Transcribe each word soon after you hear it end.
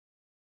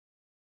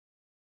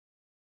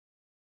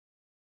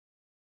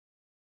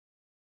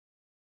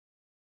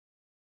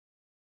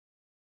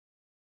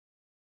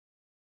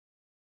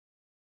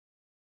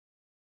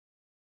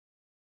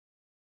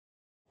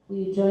Will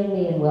you join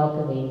me in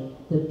welcoming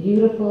the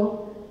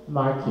beautiful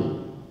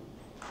MarQue?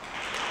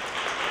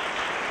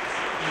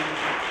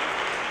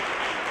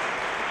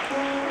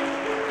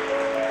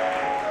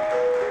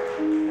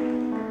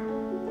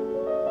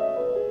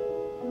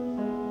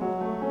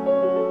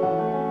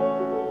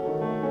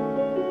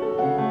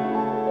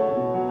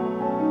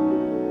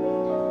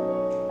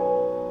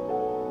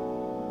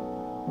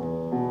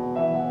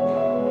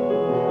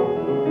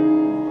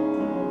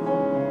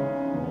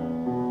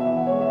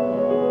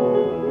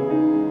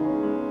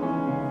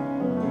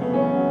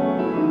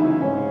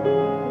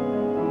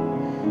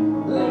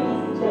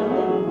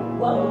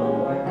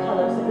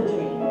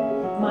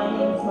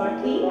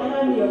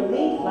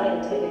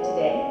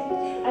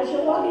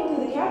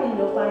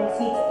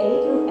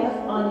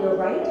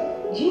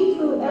 G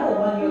through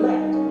L on your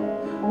left.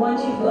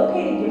 Once you've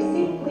located your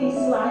seat, please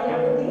slide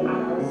out of the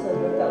aisle so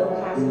your fellow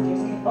passengers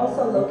can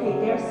also locate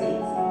their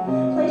seats.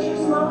 Place your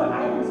smaller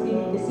items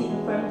beneath the seat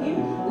in front of you.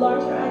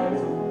 Larger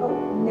items, oh,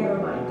 never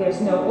mind, there's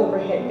no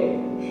overhead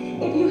bin.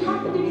 If you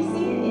happen to be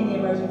seated in the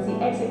emergency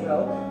exit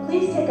row,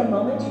 please take a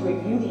moment to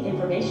review the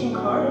information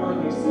card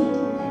on your seat.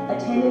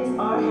 Attendants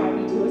are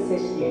happy to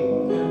assist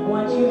you.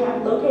 Once you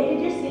have located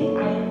your seat,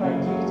 I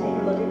invite you to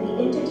take a look at the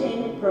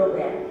entertainment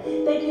program.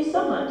 Thank you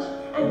so much,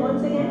 and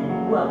once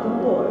again, welcome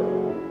aboard.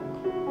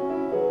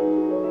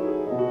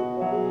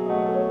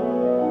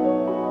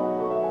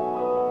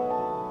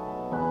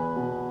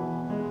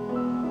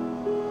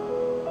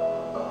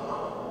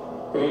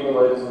 Good evening,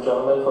 ladies and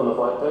gentlemen, from the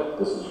flight deck.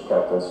 This is your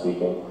captain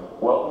speaking.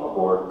 Welcome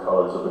aboard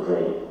Colors of a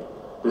Dream.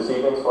 This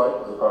evening's flight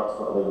is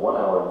approximately 1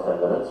 hour and 10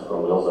 minutes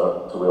from wheels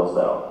up to wheels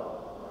down.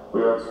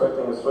 We are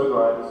expecting a smooth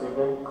ride this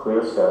evening,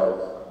 clear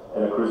skies,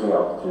 and a cruising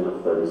altitude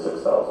of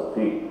 36,000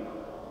 feet.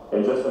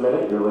 In just a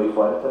minute, your lead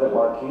flight attendant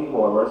MarQue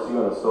will immerse you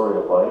in a story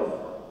of life,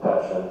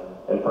 passion,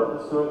 and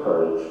purpose to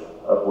encourage,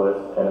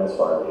 uplift, and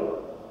inspire you.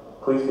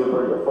 Please give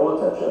her your full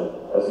attention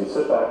as you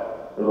sit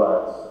back,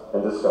 relax,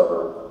 and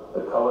discover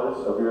the colors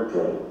of your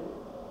dream.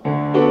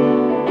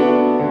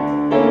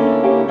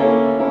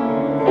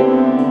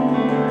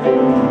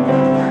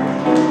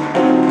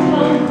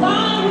 Come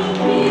fly with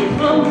me,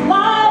 come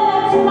fly,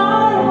 let's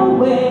fly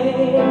away.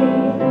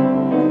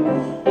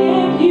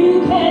 If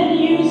you can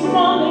use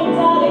some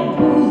exotic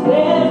booze,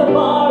 there's a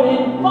bar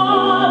in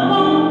far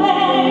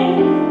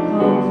Munday.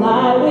 Come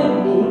fly with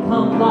me,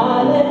 come fly,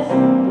 let's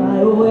fly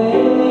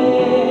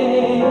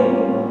away.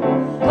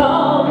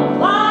 Come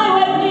fly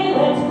with me,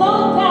 let's go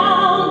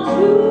down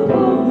to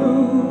Peru.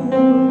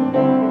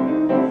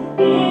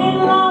 In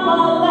Llama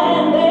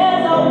Land,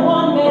 there's a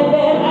one-man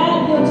band, and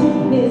he'll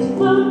tune his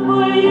flute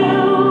for you.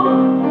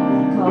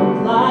 Come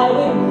fly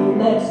with me,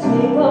 let's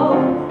take off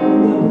in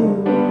the blue.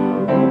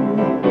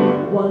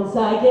 Once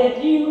I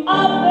get you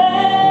up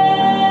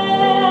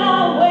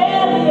there,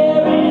 where the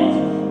air is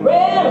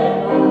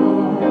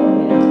rarefied,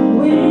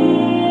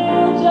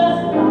 we'll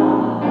just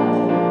fly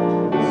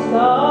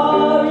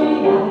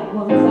starry-eyed.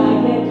 Once I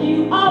get you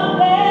up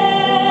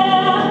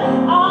there,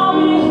 I'll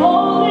be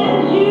holding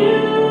you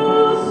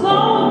so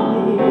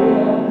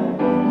near.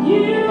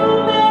 You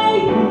may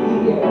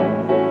hear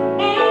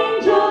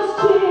angels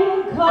cheer,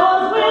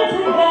 'cause we're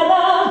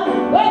together,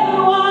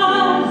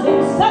 weather-wise,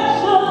 it's such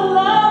a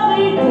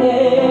lovely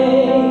day.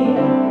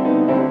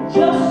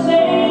 Just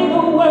say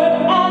the word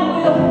and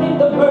we'll hit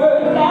the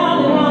bird down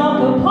and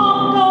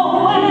Acapulco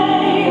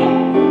way.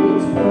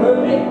 It's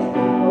perfect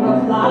for a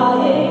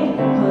flying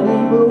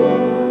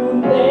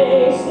honeymoon,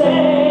 they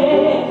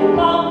say.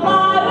 Come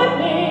fly with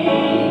me,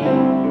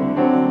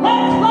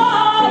 let's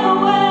fly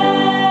away.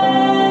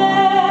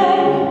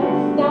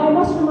 Now I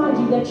must remind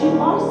you that you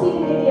are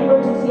seated in the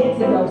emergency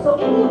exit row, so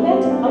in the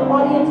event of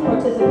audience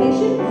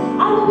participation,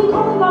 I will be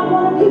calling on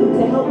one of you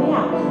to help me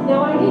out.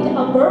 Now I need a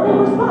verbal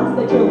response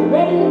that you're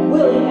ready,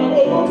 willing, and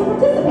able to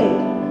participate.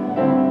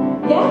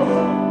 Yes?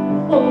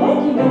 Well,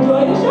 thank you.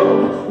 Enjoy the show.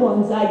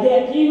 Once I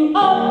get you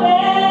up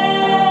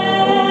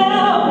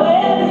there,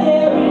 where the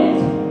air is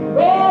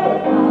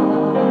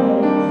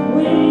rarefied,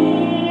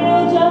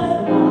 we'll just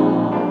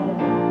fly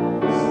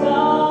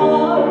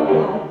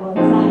starry-eyed.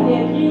 Once I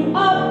get you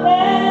up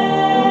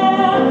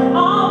there,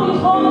 I'll be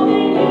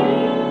holding you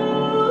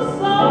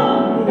so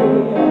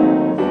near.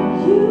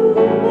 You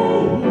may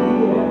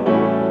hear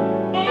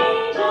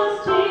angels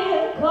cheer,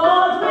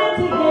 'cause we're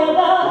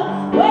together,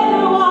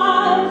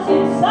 weather-wise,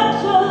 it's such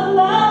a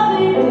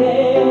lovely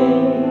day.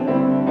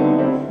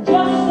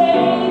 Just say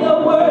the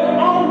word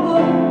and we'll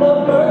hit the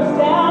birds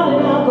down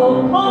and I'll go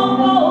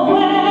Congo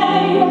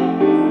way.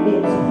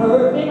 It's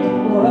perfect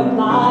for a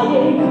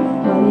flying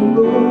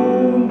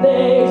honeymoon,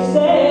 they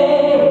say.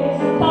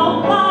 Come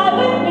fly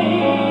with me.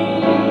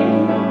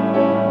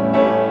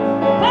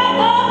 Back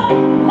up,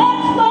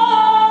 let's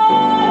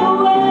fly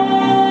away.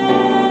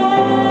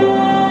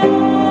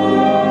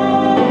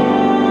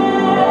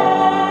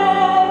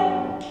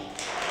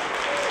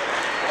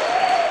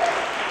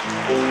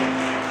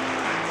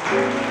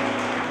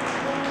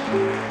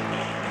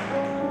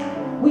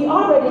 We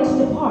are ready to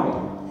depart,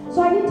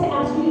 so I need to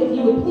ask you if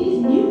you would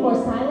please mute or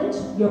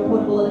silence your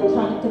portable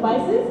electronic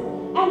devices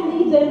and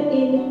leave them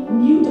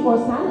in mute or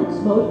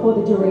silence mode for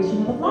the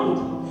duration of the flight.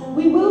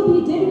 We will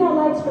be dimming our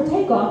lights for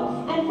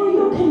takeoff, and for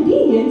your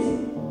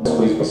convenience,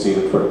 Please be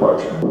seated for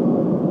departure.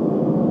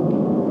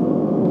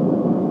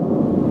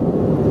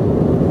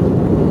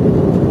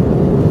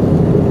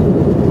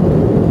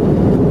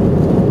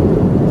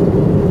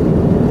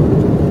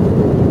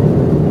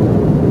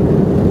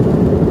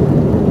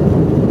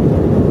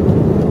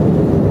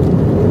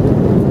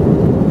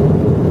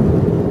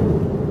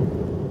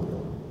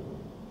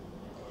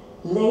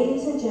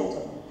 Ladies and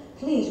gentlemen,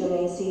 please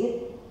remain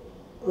seated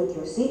with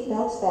your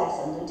seatbelts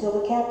fastened until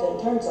the captain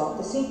turns off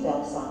the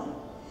seatbelt sign.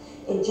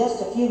 In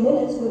just a few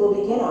minutes, we will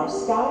begin our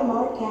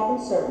SkyMart cabin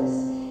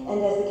service.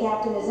 And as the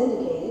captain has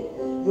indicated,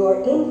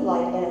 your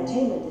in-flight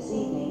entertainment this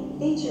evening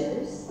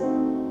features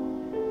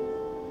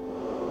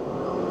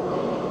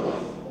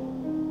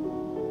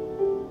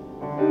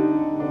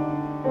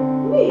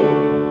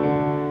me.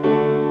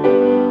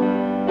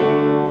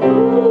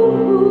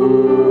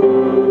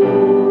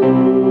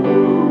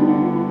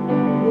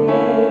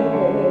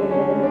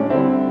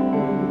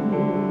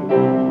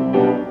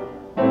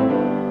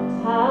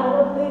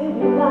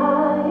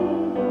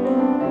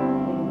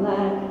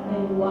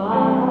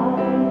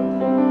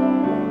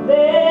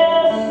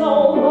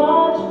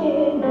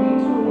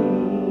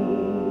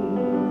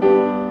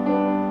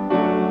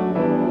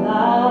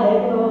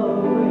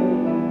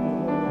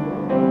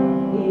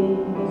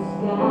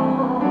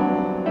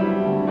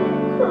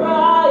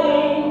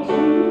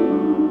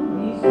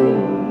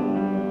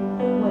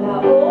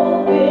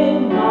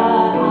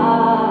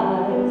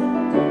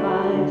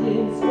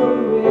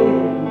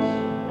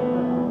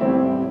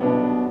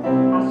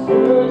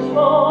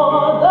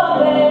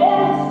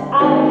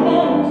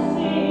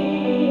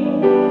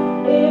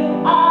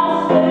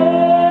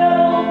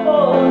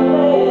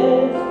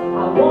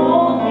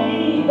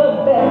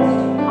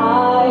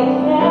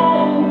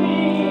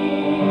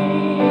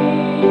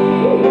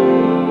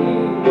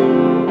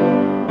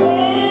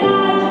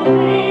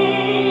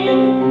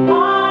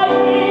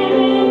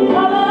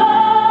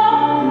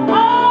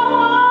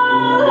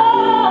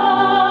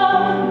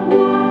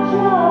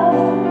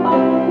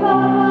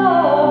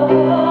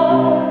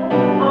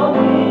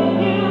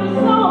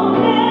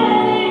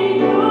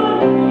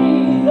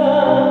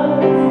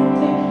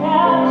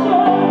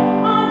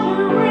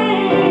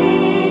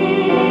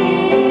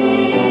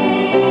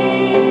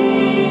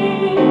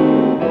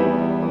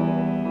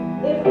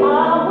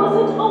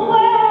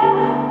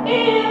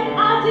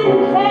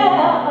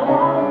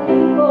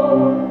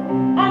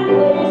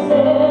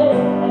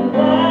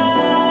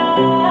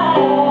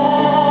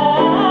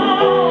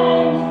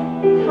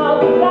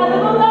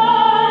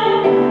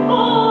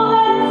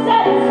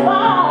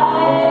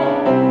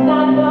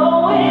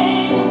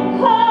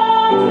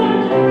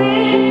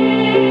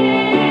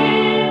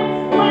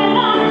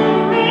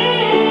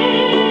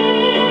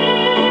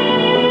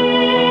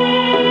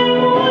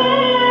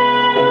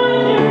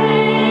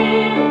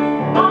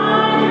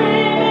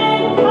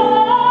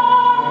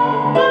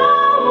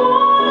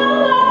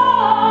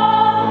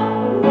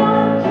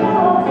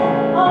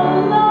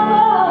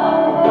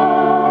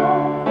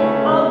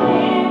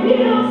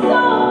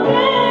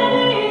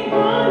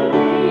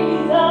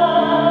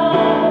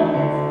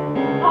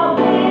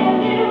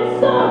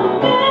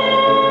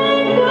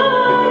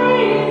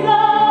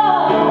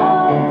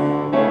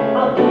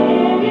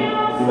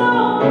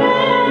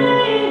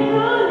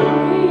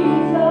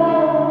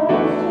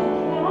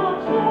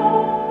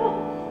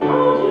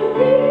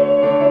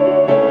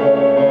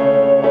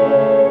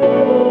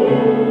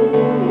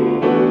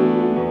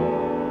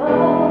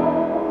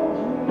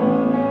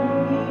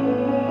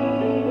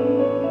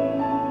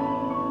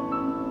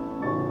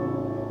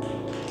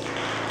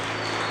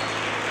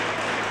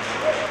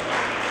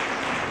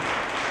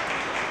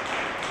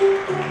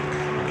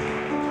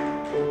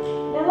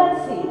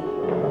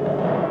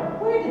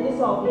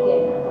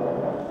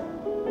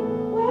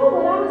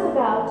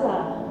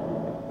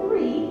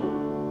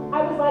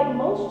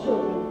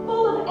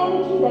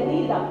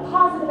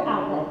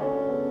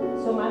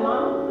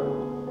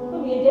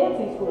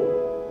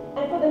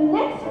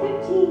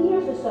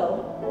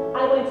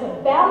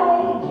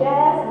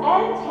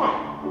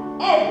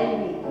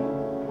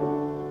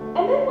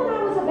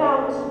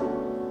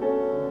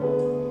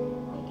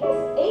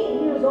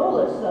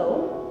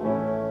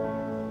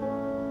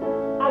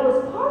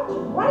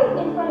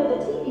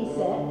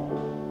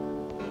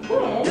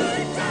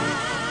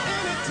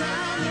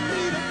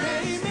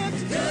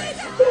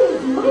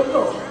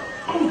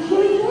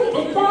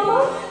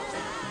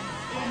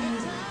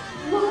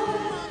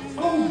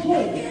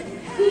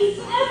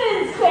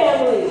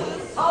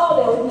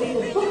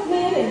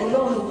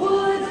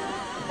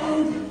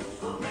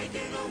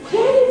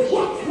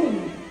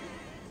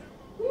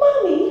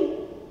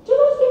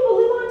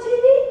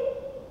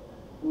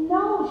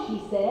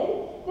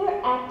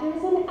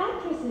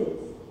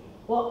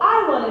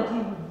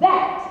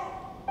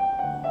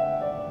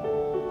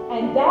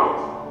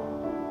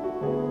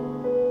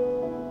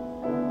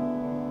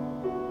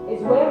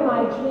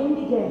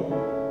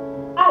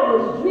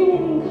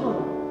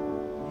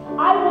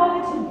 I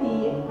wanted to be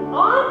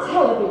on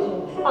television,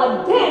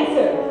 a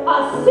dancer, a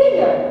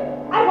singer.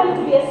 I wanted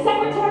to be a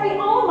secretary,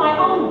 own my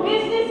own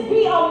business,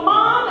 be a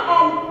mom,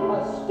 and a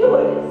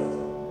stewardess.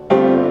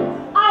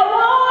 I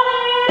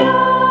wanted it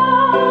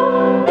all.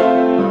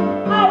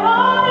 I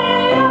wanted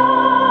it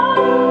all.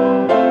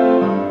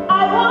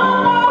 I want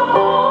the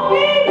whole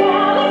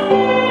female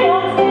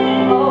experience.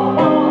 Oh,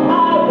 I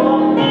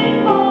want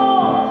it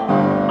all.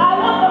 I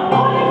want the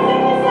morning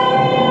sickness and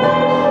the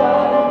elation.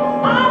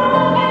 I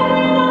want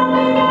every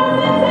nothing else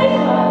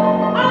sensation.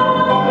 I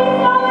want to be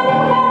smiling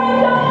your hair and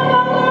jumping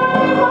up there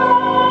every morning.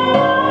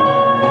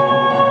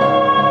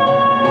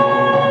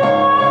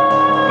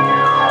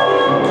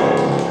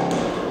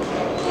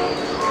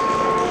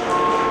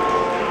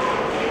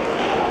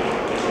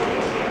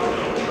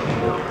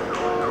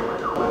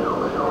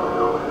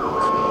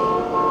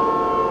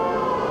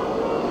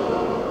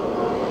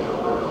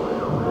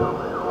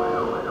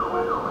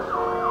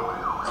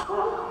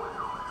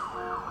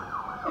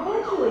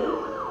 Eventually,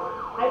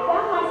 I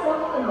found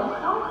myself in the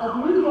heart of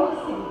New York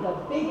City, the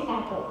Big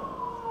Apple.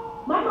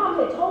 My mom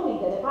had told me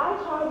that if I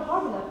tried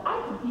hard enough,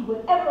 I could be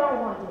whatever I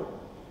wanted.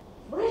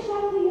 Fresh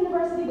out of the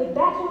university with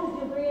bachelor's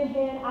degree in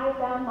hand, I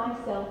found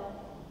myself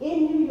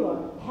in New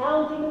York,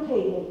 pounding the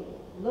pavement,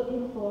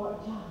 looking for a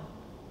job.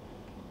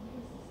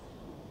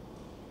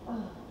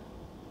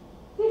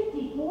 Where is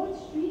this? 54th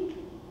Street,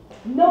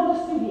 Nova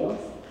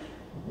Studios.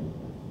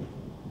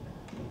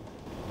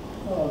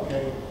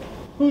 Okay.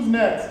 Who's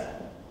next?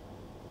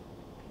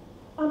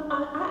 I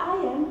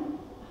am.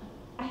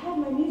 I have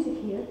my music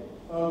here.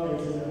 Okay,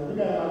 so we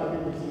got a lot of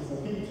people to see, so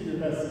keep it to your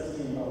best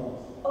 16 dollars.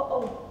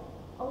 Oh,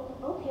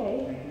 okay.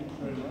 Thank you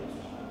very much.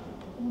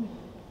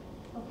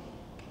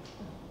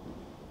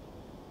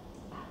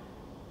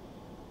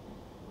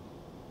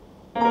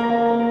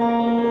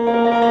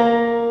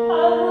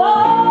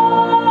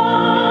 Alarm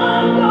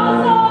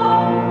goes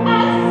off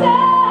at 7,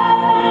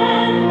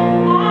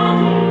 and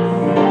you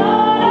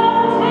start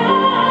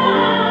uptown.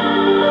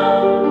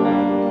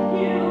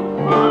 You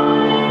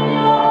put in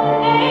your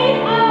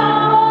 8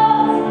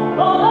 hours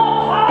for the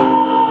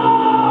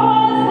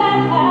powers that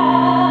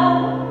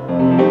have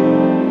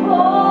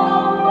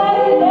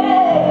always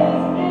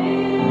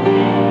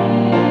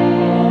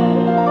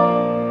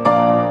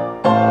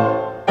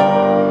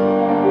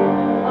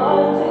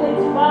until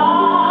it's 5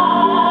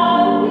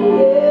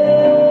 p.m.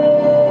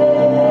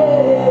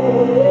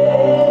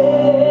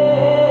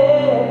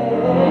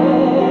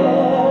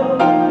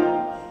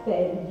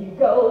 Then you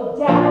go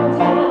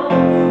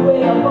downtown where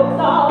the books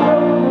are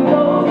broke. You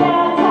go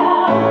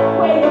downtown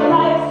where your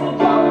life's a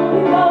joke.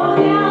 You go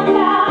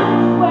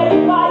downtown where you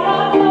buy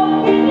your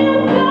cloak and you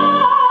go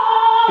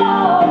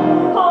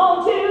home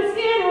to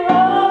Skid Row.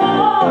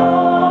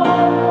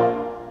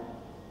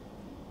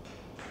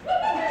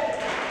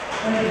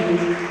 Thank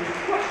you.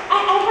 I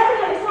haven't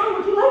had a song.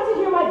 Would you like to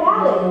hear my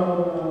ballad? No,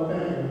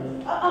 thank you.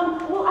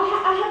 Well, I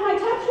have my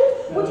tap shoes.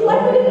 Would you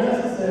like me to?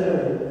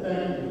 Necessary.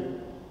 Thank you.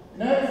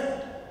 Next.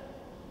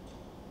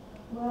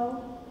 Well,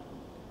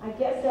 I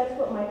guess that's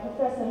what my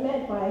professor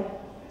meant by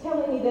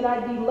telling me that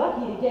I'd be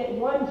lucky to get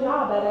one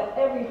job out of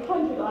every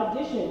 100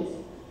 auditions.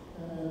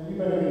 You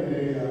better get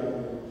days out of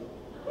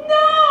here. No!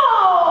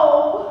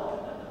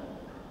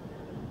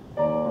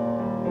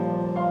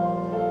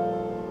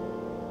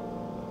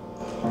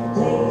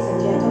 Ladies and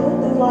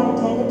gentlemen, the flight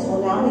attendants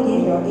will now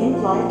begin your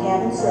in-flight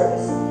cabin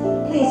service.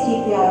 Please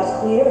keep the aisles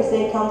clear as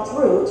they come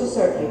through to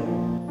serve you.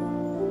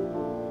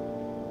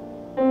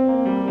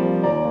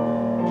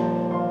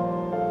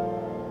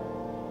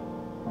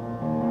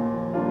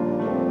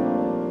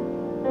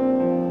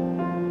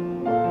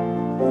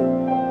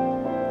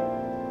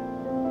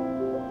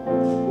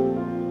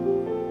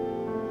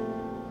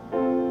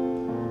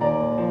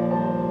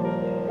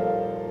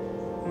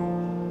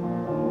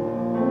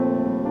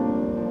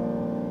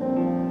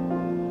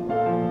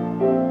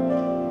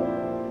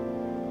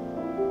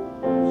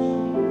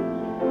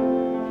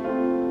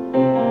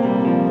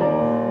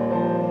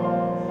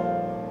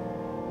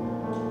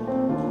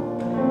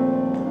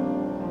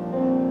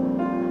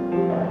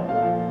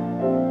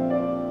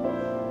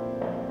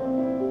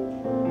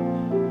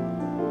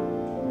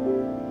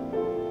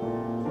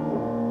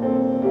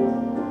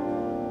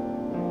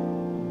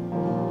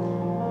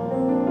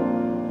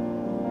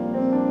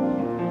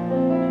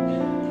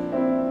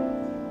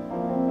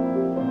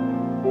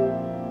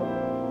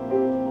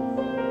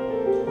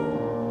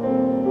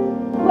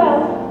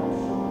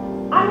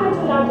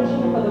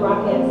 audition for the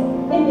Rockettes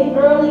in the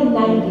early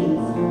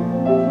 90s.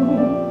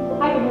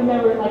 I can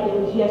remember it like it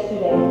was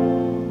yesterday.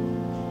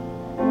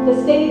 The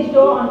stage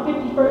door on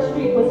 51st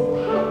Street was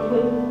packed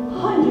with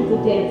hundreds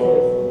of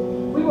dancers.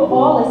 We were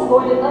all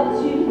escorted up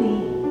to the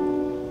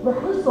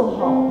rehearsal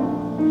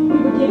hall. We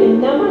were given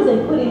numbers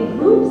and put in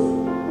groups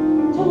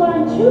to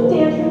learn 2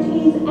 dance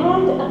routines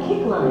and a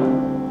kick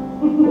line.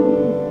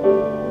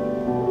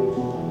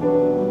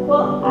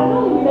 Well, I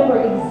don't remember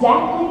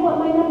exactly what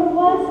my number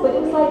was, but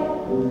it was like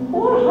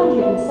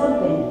 400 and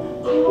something.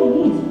 By all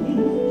means,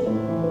 please.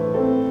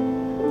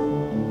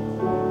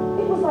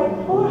 It was like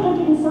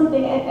 400 and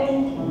something,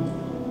 and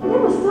there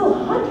were still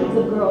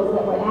hundreds of girls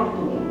that were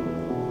after me.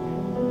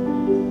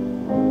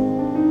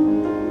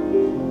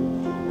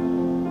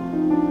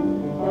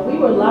 Now we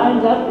were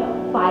lined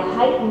up by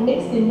height,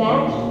 mixed and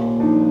matched.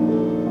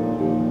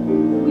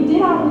 We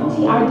did our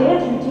routine, our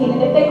dance routine,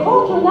 and if they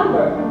called your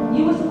number,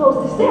 you were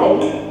supposed to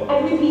stay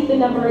and repeat the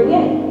number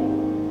again.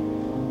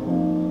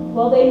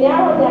 Well, they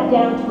narrowed that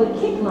down to a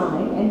kick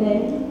line, and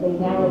then they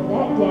narrowed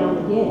that down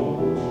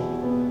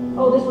again.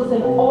 Oh, this was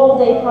an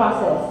all-day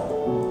process.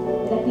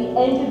 And at the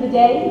end of the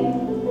day,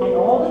 and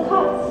all the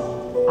cuts,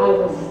 I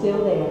was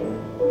still there.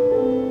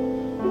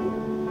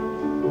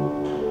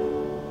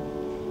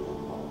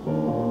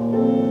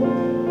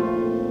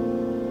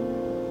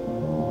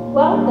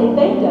 Well, they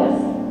thanked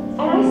us,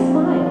 and I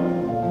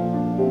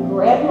smiled,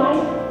 grabbed my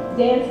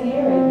dance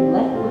gear, and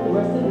left with the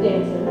rest of the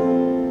dancers.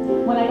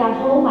 When I got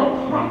home, I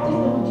practiced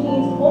the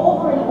routines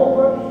over and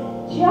over,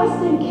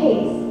 just in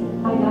case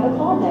I got a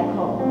callback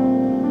call.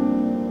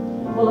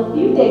 Well, a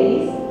few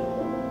days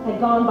had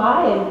gone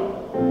by,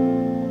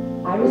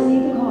 and I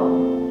received a call.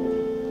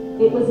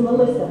 It was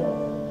Melissa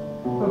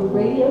from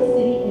Radio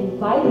City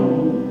inviting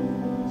me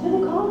to the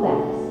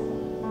callbacks.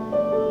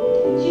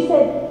 She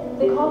said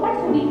the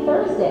callbacks will be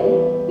Thursday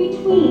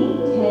between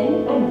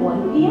 10 and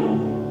 1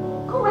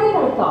 p.m. Great,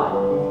 I thought.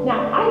 Now,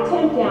 I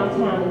temp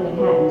downtown in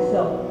Manhattan,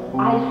 so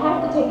I'd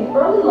have to take an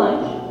early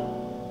lunch,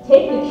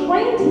 take the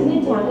train to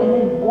Midtown, and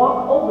then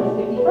walk over to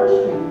 51st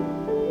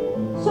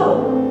Street. So,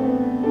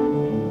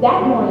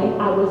 that morning,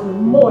 I was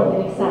more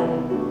than excited.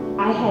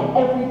 I had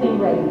everything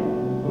ready.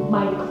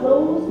 My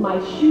clothes, my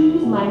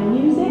shoes, my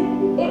music,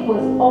 it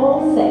was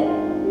all set.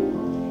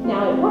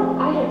 Now at work,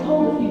 I had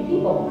told a few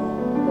people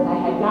that I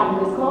had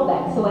gotten this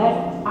callback, so as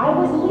I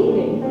was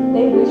leaving,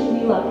 they wished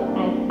me luck,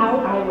 and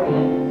out I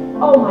ran.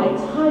 Oh, my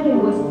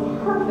timing was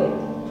perfect.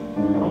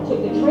 I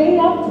took the train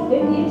up to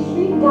 50th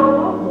Street, got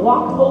off,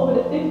 walked over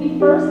to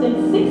 51st and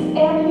 6th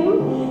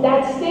Avenue,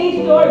 that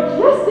stage door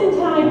just in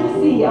time to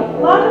see a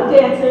flood of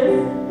dancers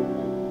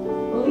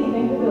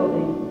leaving the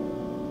building.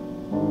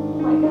 Oh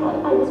my God,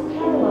 I was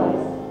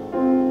paralyzed.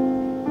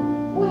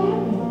 What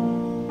happened?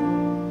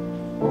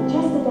 Well,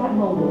 just at that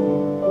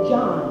moment,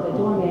 John, the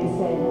doorman,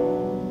 said,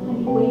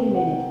 "Honey, wait a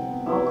minute.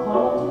 I'll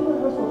call up to the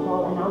rehearsal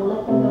hall and I'll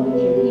let them know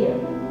that you're here."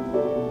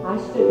 I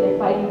stood there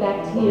fighting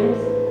back tears,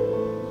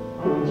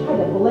 and I tried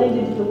to blend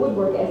into the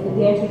woodwork as the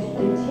dancers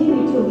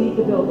continued to leave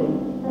the building.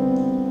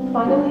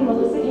 Finally,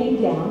 Melissa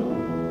came down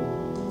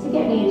to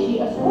get me, and she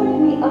escorted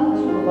me up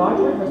to the large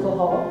rehearsal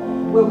hall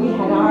where we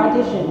had our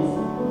auditions.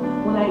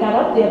 When I got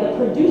up there, the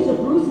producer,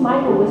 Bruce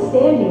Michael, was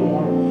standing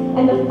there,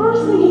 and the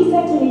first thing he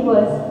said to me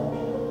was,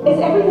 "Is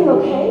everything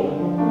okay?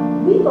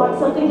 We thought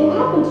something had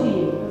happened to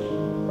you."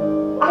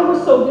 I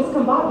was so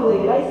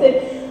discombobulated. I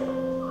said,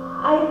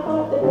 "I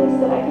thought that they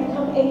said I could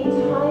come any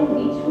time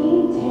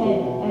between 10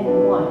 and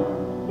 1.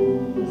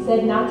 He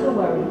said not to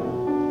worry.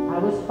 I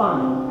was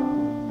fine.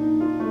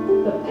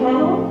 The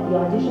panel, the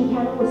audition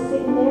panel, was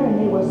sitting there, and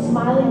they were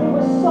smiling. They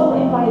were so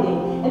inviting.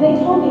 And they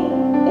told me,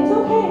 "It's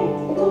okay,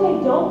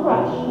 don't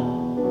rush.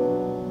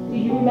 Do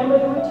you remember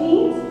the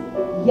routines?"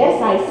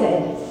 "Yes," I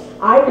said.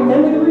 "I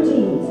remember the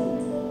routines."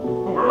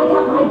 And I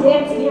got my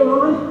dance gear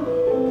on,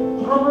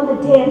 got on the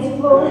dance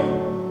floor.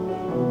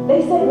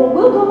 They said, "Well,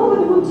 we'll go over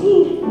the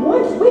routine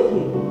once with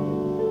you."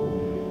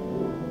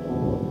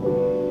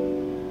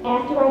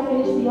 After I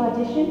finished the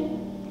audition,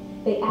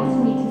 they asked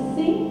me to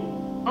sing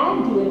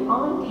and do an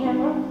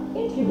on-camera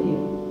interview.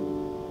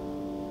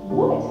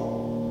 What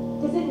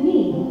does it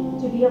mean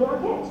to be a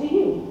Rockette to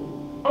you?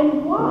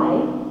 And why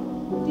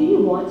do you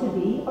want to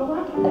be a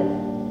Rockette?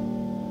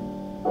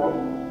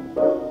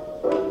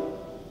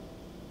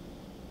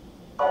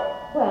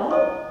 Well,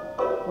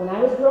 when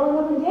I was growing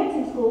up in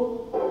dancing school,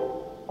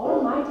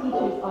 all my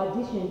teachers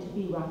auditioned to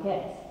be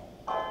Rockettes.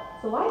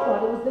 So I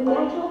thought it was the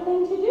natural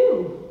thing to do.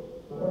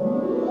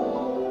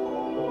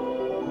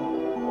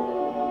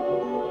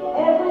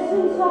 Ever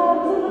since I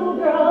was a little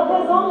girl,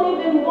 there's only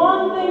been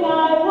one thing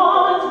I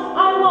want.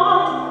 I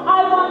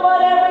want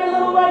what every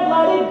little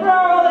red-blooded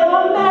girl in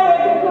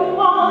America could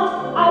want.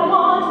 I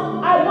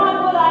want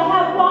what I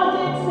have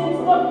wanted since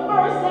the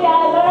first day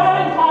I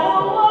learned how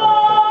to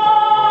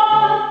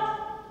walk.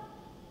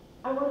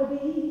 I want to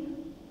be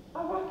a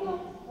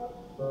Rockette.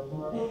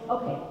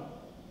 Okay,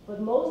 but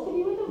most of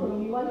you in the room,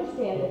 you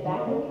understand that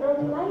back in the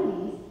early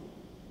 90s,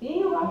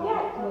 being a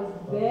Rockette was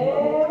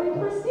very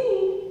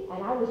pristine.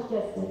 And I was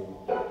just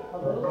a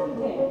little too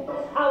tame.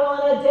 I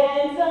want to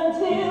dance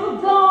until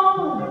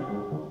dawn.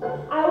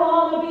 I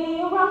want to be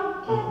a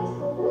Rockette.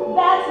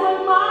 That's what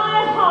my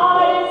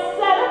heart is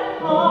set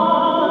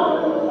upon.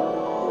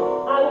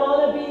 I want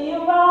to be a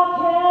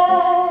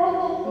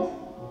Rockette.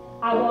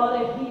 I want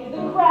to hear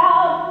the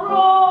crowd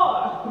roar.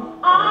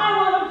 I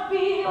want to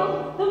feel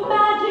the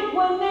magic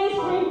when they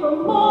scream for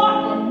more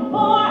and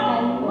more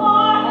and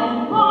more and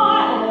more.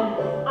 And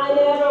I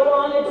never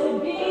wanted to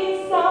be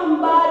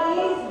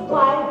somebody's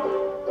wife.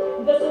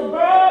 The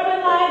suburban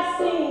life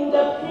seemed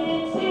a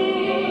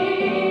pity.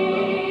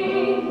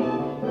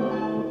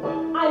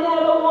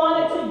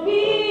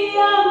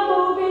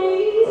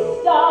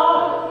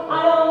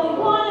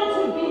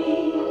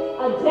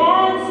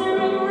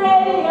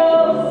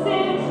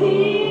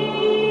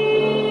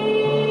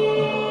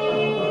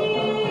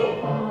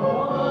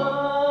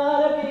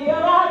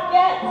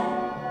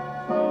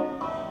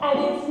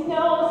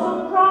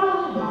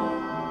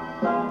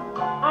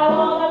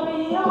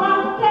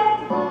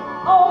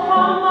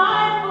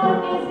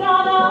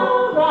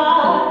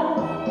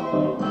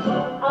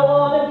 I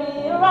wanna be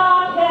a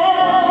rocket.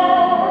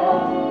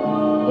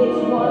 It's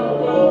one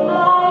thing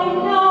I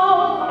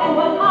know, and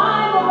when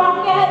I'm a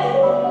rocket,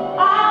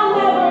 I'll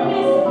never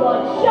miss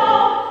one show.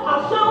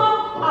 I'll show 'em,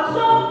 I'll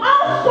show 'em,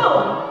 I'll show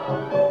 'em.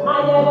 I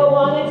never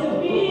wanted to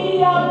be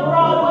a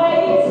Broadway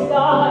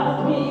star.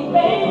 Being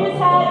famous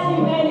had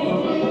too many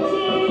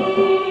duties.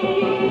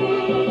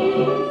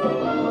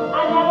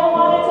 I never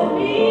wanted to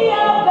be a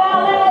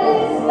ballet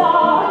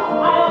star.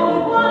 I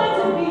only wanted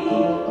to be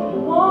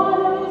one of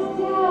those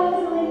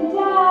dazzling,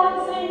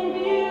 dancing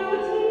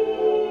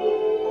beauties.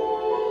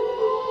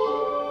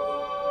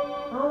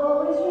 I'll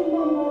always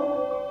remember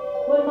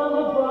when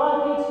Mama brought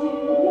me to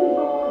New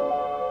York,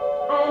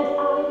 and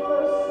I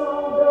first saw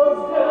those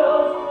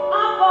girls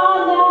up on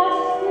that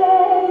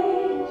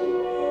stage.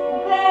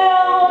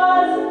 There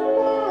was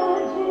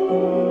magic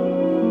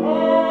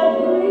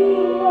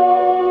everywhere.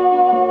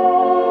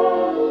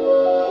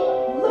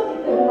 Look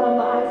at them,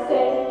 Mama, I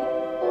say.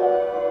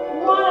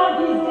 One of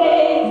these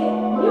days,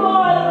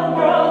 your little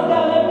girl's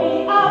gonna be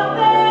up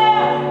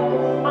there.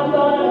 I'm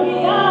gonna be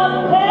up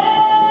there.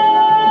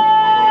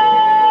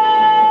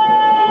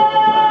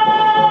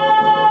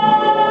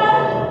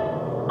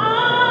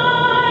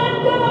 I'm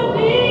gonna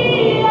be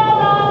a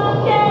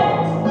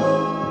rocket.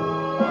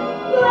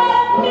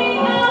 Let me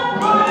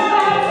up on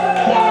that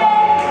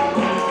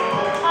stage.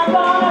 I'm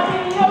gonna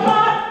be a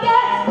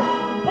rocket.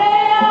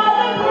 They are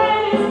the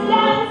greatest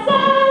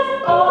dancers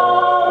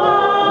all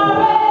our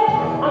age.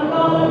 I'm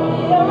gonna be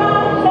a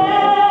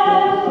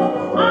rocket.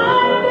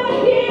 I'm gonna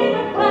hear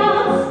the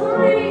crowd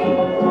scream.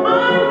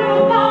 I'm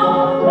gonna know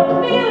the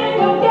feeling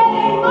of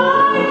getting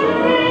my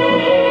dream.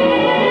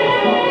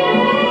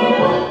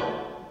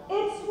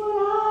 It's what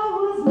I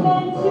was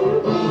meant to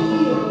be.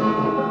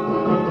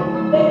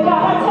 They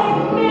gotta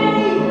take me.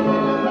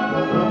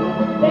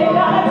 They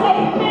gotta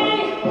take me.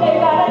 They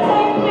gotta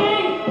take me.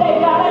 They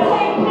gotta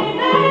take me.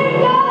 They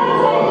gotta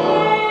take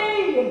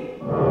me.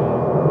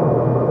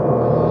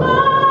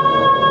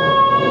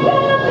 I'm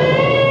gonna be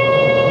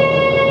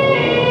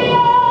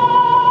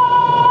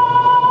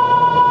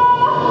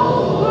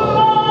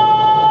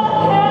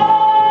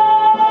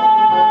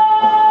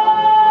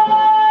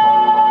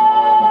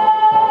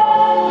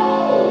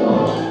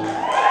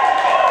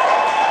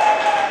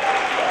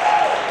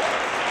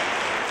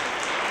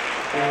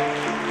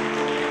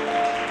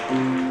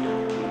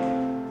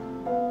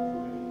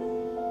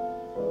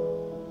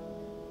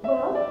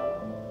Well,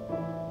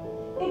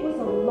 it was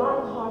a lot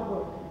of hard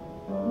work.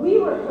 We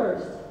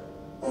rehearsed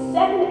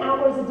 7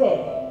 hours a day.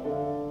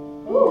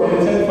 Ooh,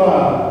 Okay, take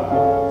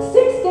 5.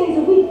 6 days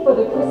a week for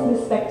the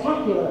Christmas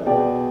spectacular.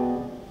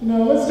 You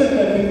know, let's take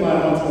that big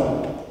line once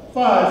more.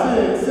 5,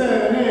 6,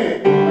 7,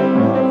 8.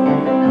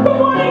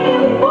 Performing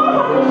nearly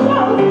 400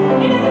 shows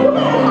in a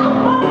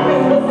 2.5-month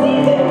Christmas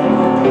season.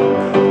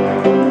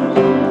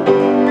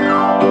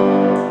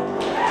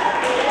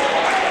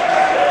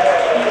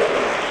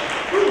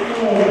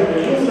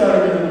 We'll start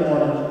again in the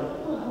morning.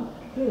 Oh,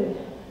 good.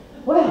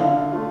 Well,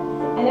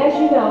 and as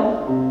you know,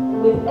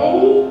 with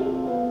any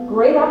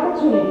great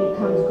opportunity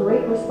comes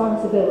great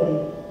responsibility.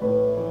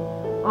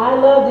 I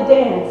love to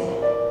dance,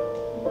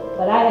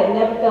 but I had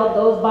never felt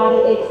those body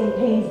aches and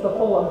pains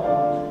before.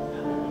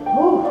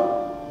 Whew.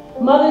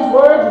 Mother's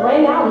words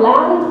rang out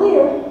loud and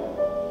clear.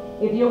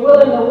 If you're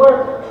willing to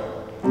work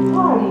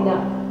hard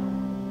enough.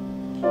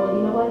 Well,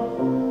 you know what?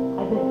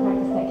 I better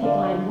practice that kick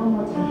line one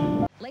more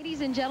time.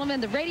 Ladies and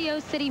gentlemen, the Radio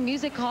City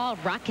Music Hall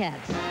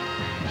Rockettes.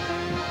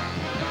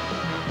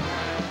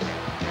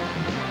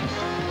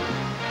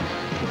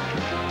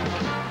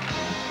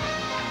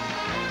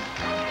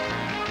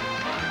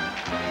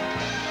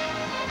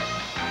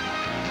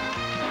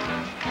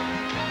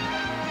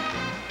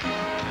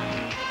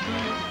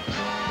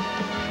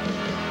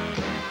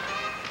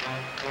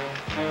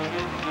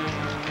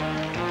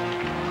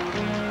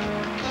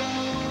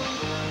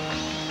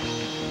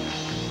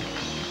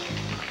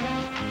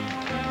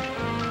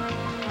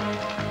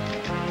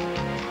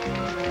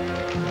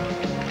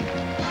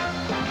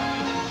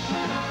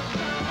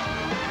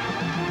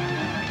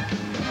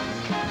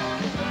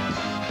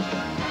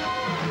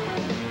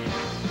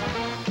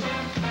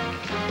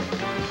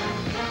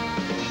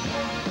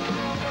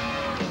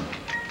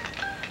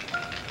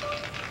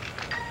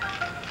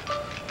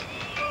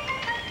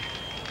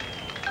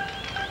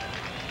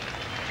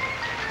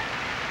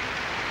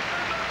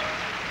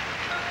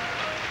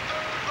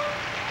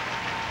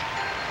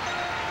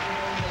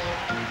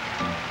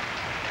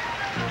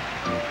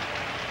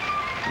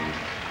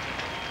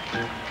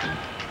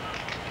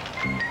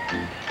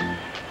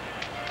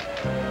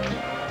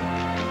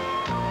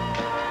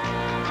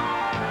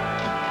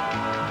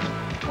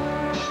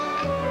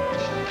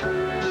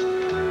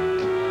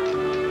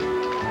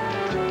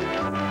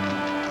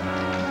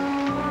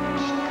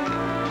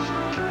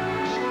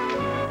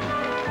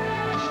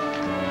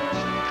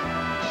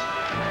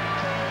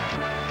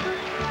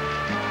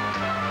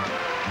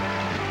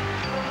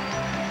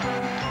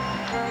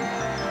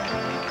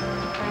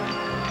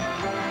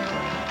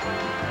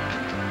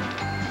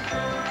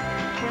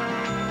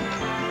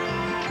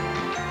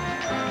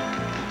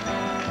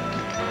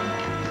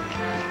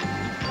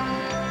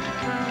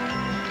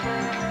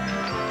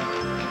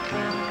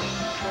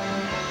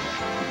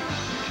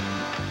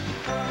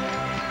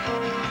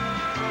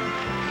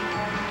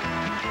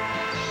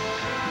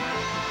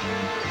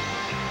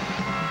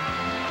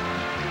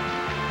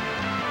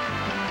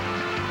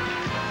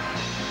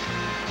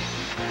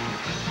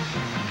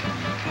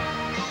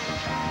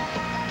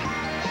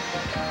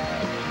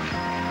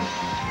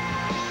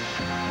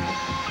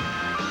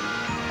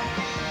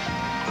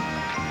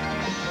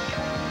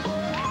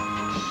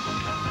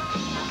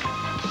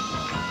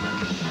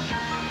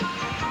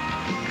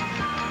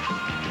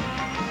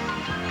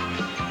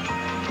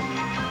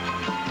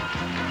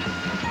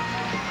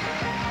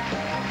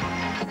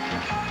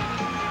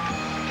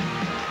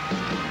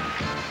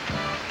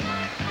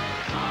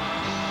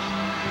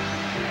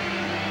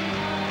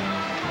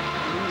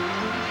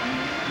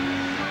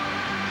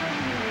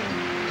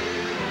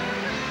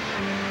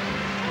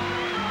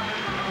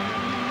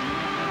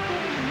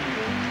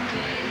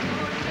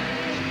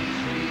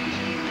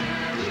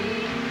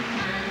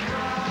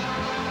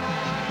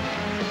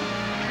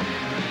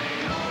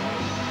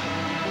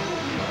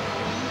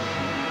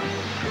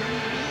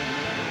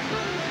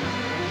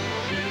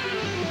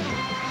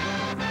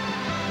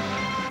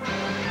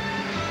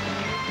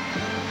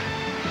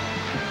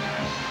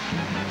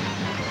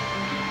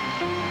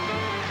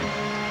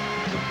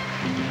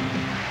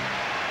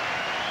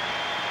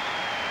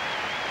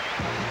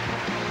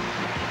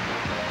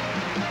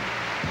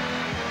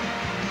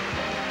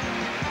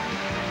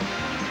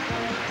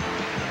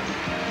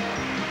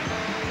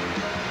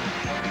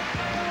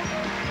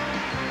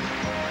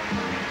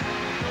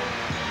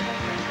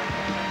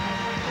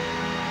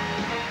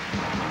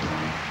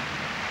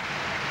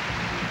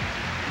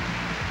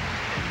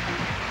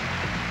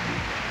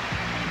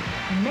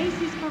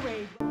 Macy's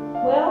Parade.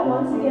 Well,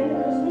 once again,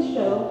 the Christmas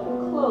show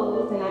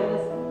closed, and I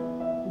was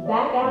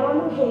back out on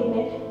the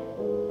pavement,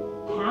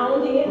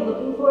 pounding it,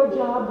 looking for a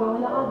job,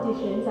 going to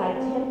auditions. I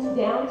temped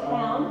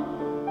downtown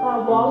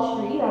Wall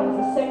Street. I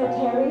was a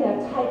secretary,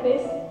 a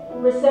typist,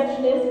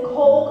 receptionist,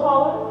 cold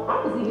caller.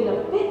 I was even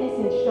a fitness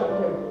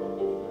instructor.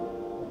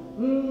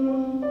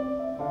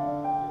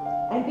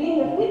 And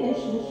being a fitness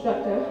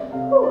instructor,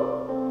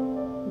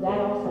 whew, that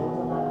also was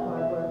a lot of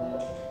hard work.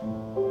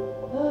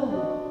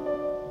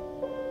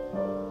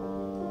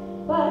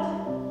 But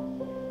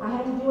I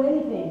had to do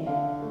anything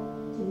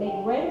to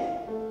make rent,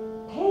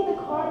 pay the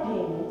car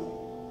payment.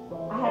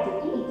 I had to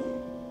eat.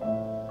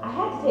 I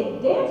had to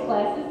take dance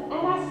classes, and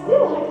I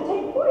still had to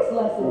take voice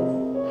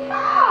lessons.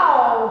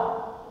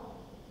 How?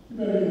 You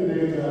better get a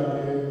day job,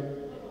 kid.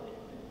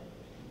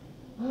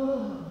 Oh,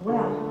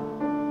 well,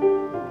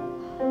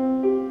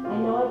 I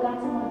know I've got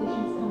some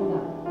auditions coming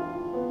up.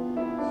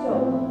 So,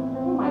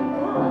 oh my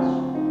gosh,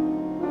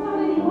 without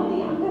any money,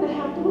 I'm gonna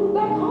have to move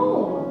back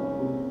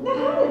home. Now,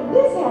 how did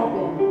this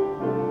happen?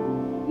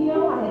 You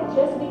know, I had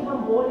just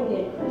become born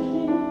again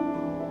Christian,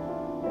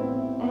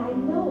 and I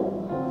know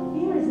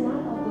fear is not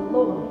of the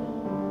Lord.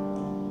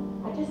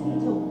 I just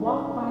need to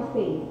walk by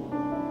faith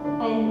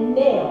and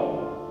nail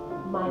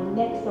my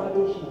next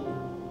audition.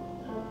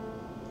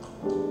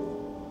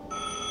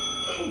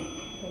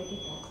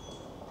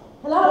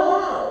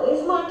 Hello,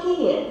 is MarQue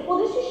in? Well,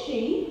 this is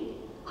she.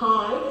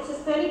 Hi, this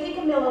is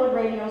Camille at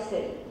Radio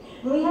City.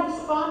 We have a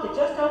spot that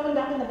just opened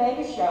up in the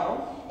Vegas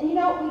show, and we'd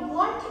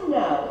like to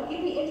know if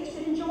you'd be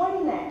interested in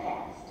joining that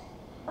cast.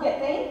 You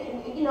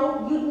think?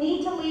 You'd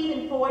need to leave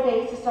in 4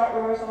 days to start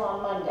rehearsal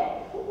on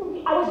Monday.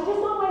 I was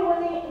just on my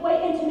way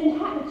into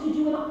Manhattan to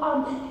do an,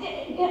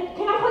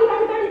 can I call you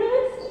back in 30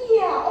 minutes?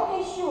 Yeah,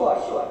 okay, sure,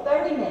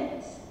 30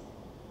 minutes.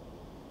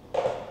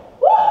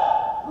 Woo!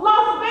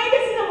 Las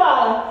Vegas,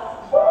 Nevada.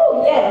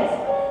 Oh, yes.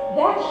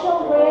 That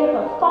show ran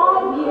for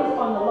 5 years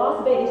on the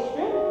Las Vegas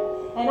Strip,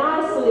 and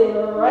I slid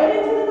right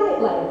into the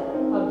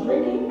nightlife of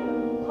drinking,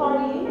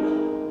 partying.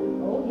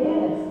 Oh,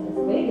 yes, it's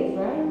Vegas,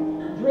 right?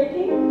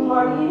 Drinking,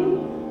 partying,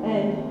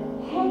 and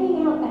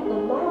hanging out at the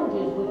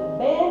lounges with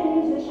band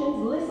musicians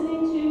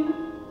listening to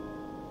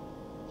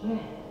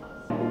jazz.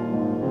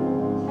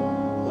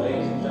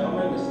 Ladies and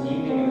gentlemen, this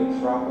evening in the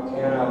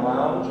Tropicana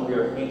Lounge, we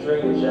are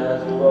featuring the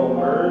jazz duo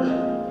Merge,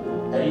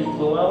 Eddie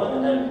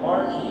Fluellen and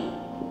MarQue.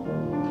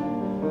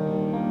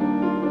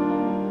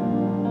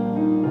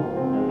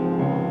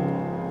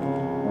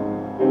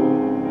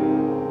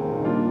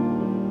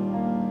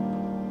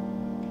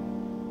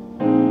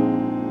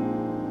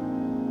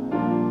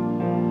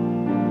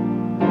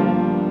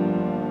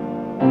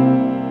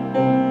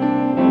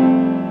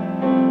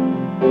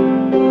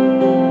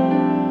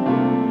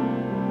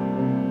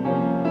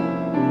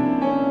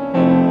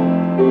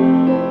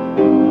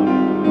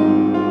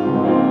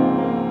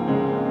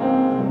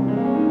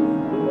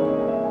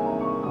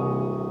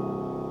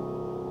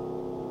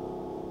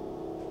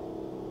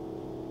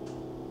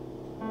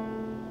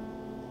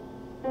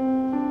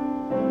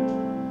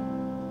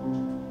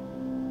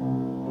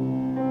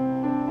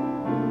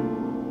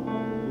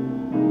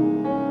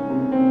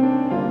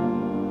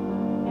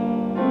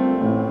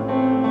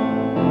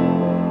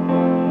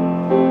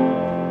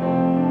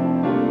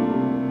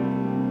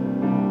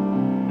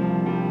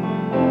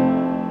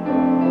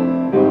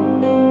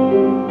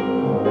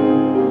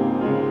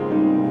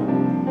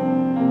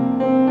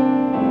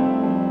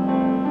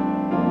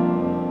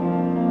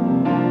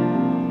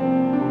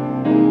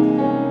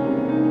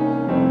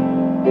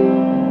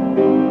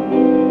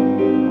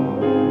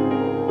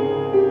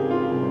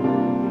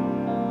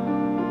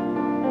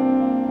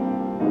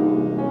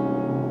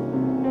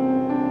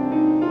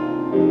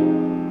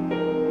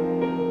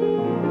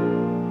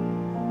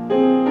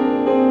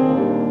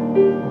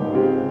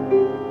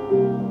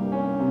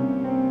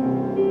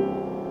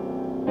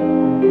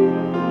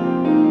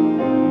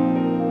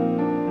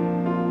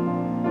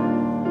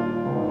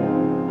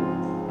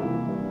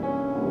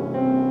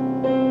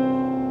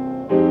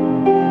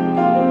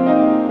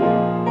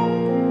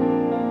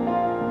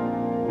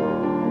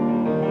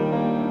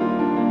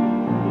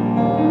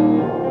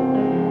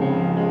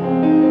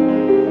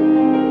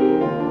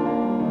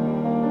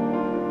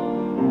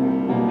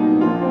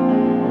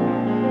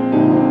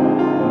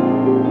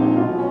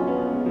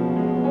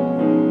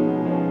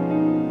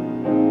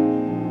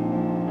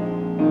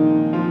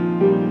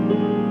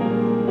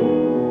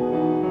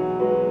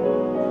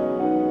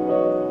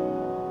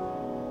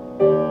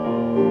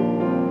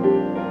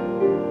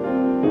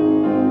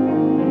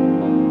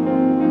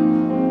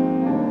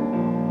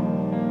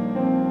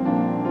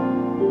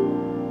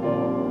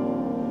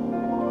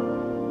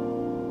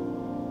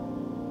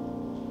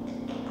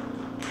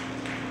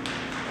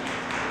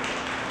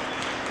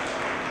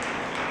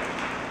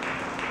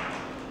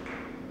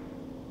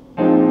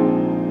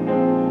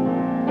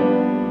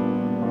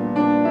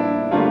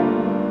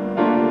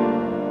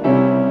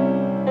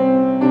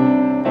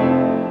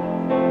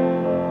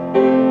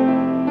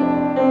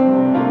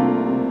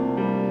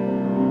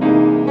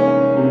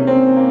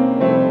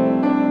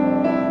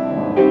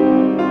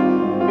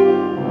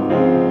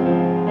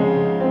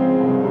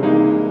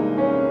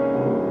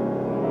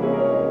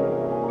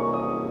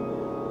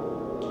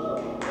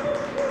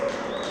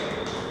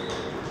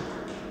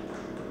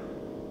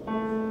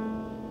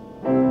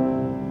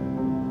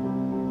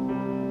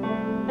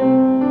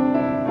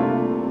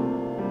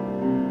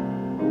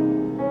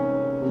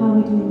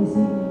 doing this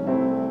evening?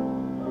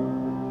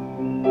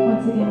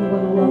 Once again, we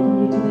want to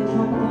welcome you to the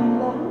Tropicana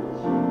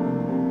Lounge.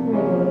 Here we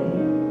go right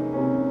here.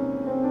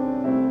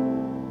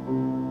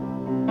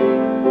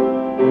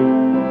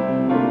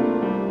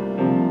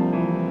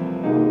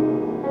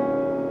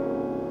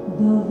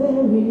 The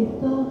very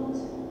thought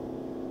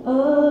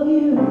of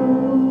you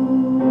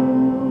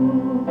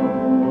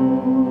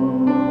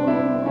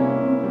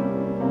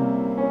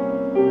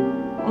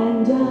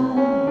and I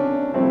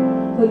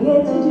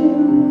forget to do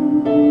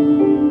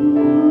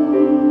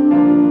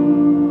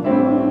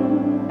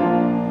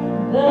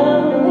the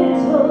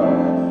little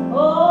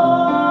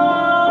ordinary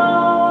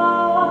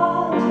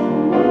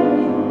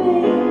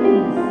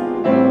things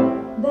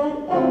that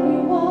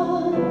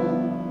everyone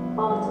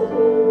ought to do.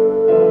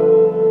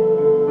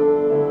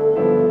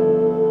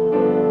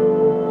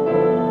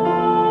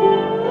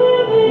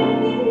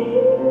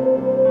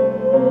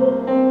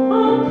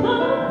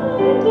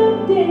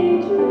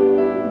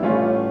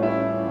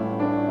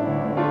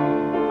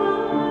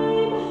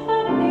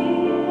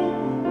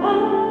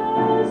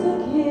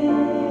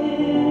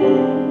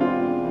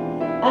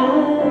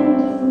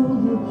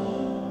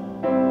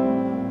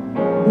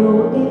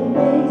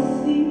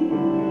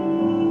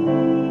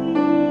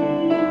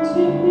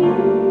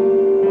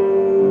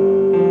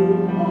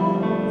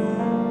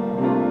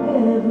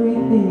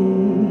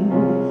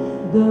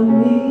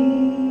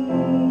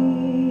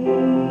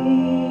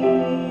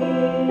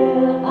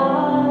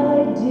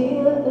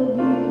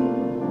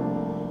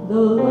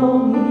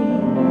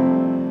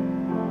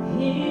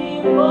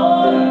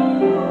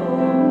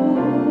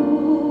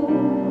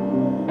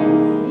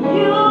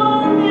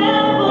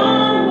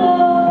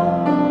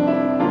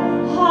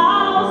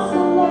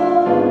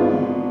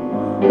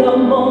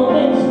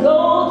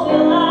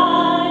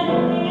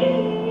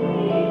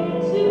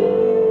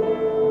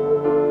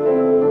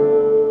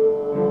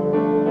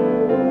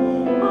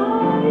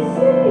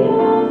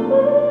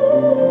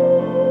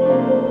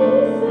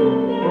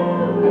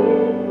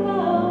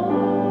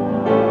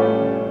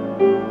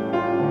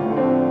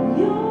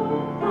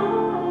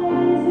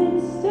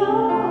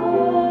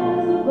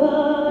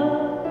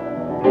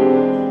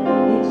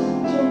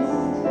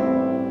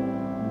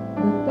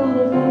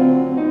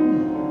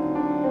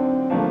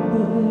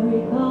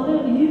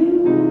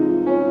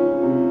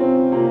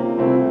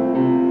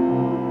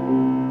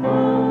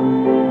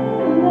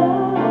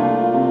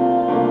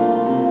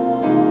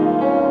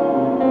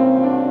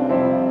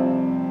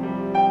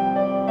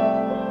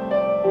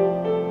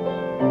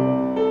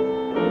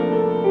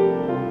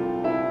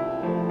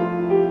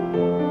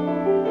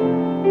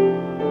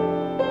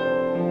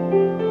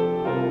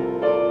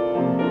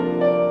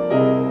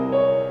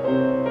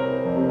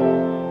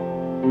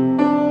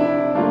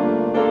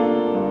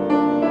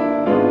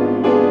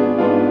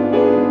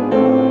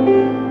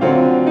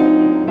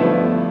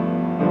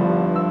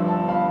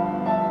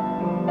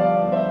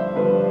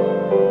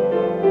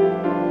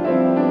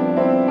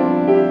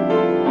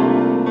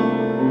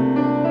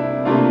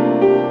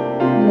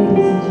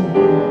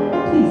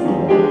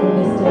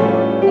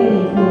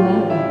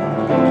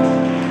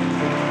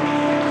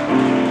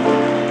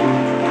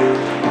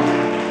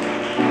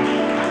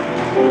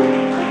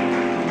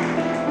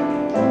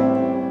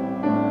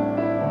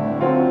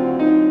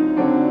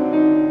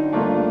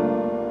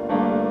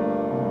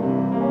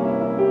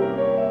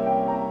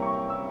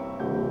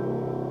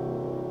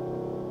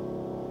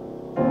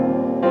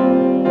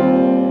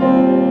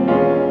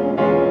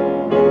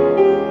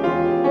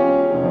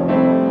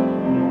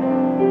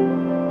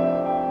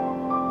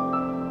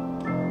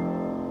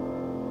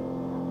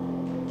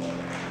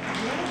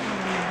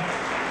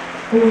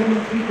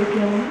 Keep it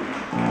going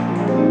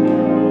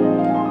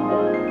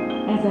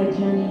as I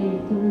journey you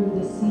through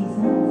the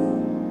seasons.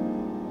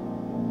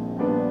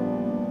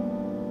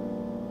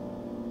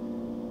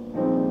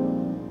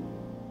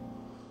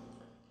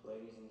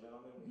 Ladies and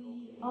gentlemen, we hope you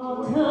enjoy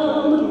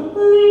Autumn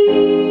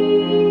leaves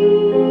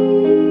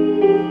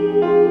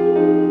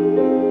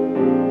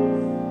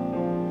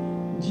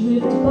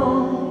drift by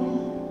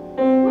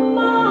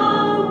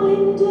my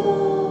window.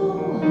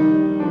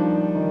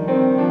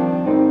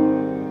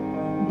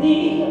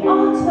 The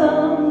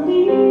autumn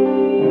leaves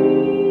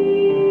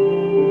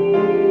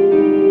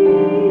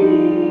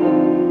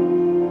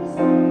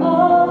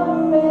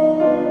of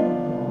red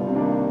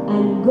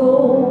and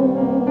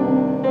gold.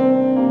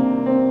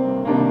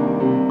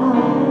 I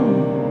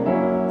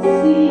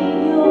see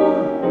your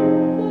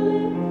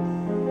lips,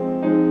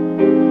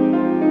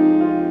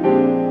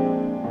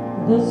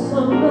 the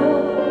summer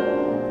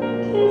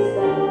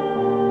kisses.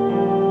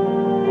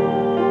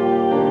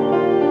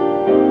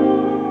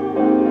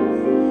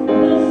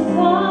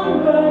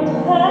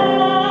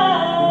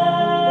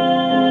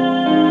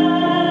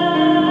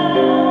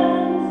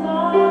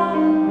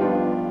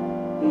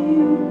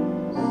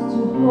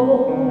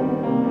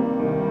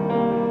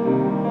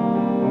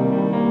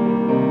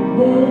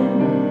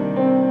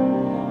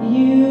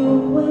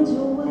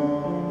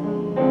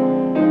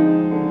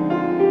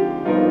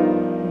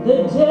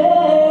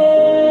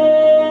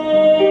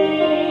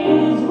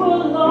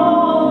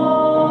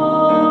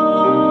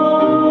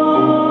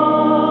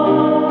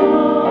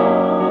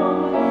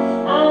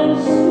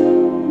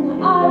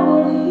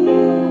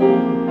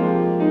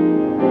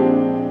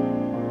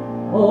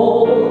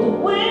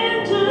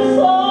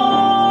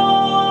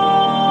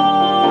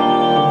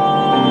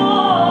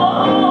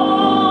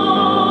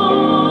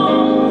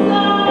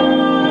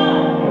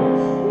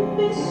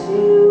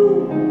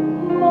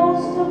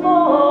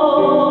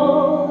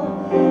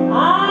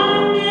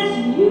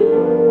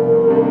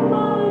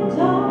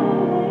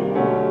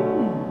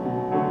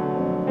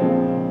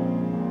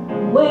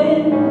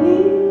 when the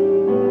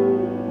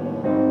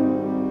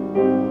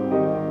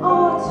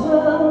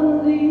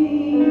autumn leaves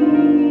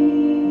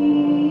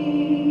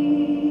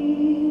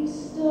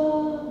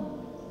start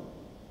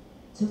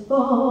to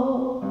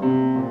fall.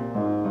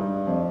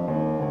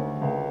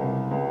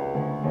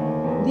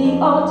 The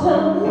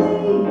autumn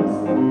leaves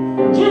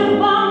drift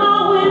by my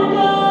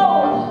window.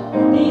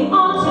 The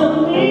autumn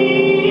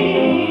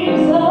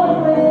leaves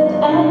are red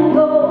and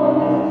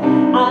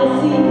gold. I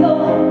see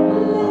your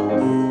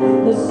lips,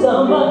 the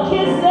summer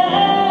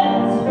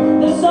kisses,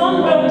 the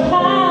sunburned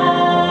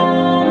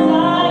hands I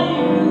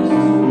used to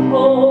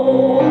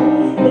hold.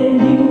 Then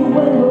you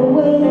went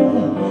away,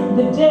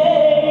 the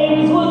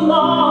days were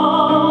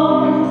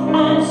long,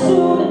 and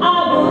soon I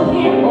will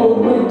hear old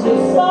winter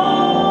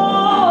songs.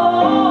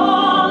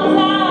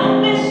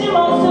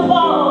 Most of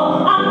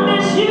all, I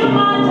miss you,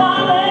 my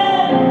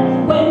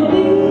darling, when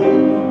the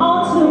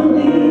autumn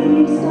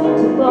leaves start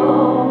to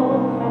fall.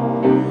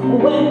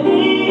 When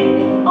the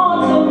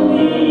autumn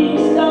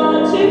leaves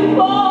start to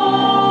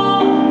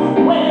fall.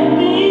 When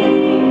the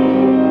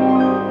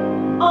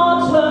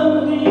autumn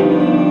leaves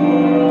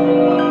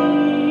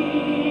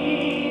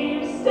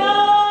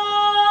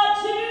start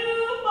to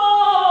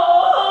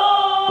fall.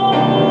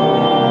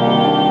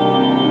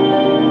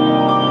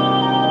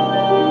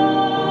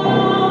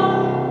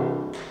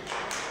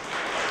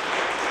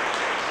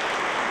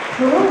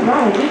 All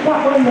right, we've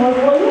got one more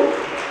for you.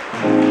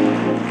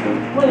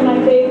 One of my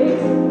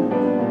favorites.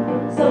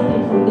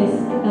 Something from Miss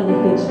Ella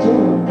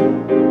Fitzgerald.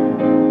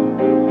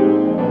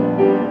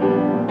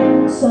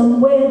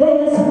 Somewhere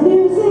there's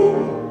music,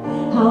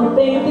 how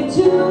faint the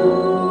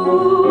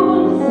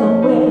tune.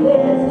 Somewhere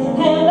there's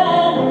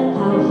heaven,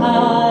 how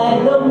high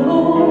the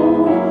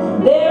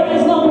moon. There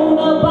is no moon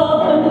above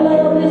when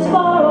love is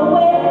far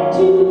away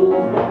too.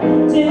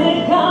 Till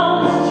it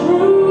comes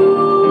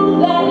true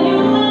that you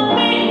love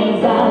me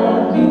as I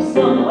love you.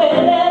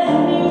 Somewhere there's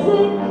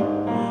music,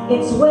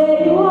 it's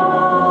where you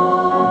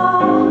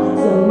are.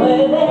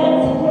 Somewhere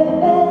there's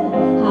heaven,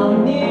 how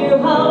near,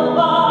 how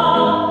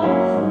far.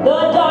 The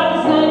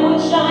darkest night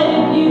would shine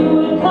if you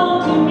would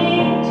come to me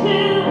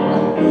too.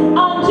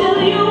 Until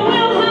you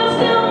will have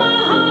still my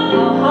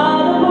heart. How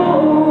high the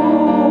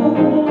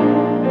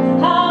moon,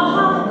 how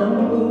high the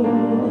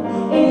moon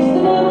is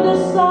the name of the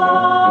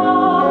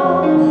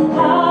song.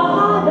 How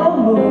high the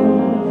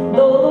moon,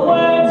 though the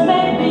words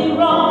may be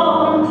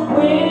wrong,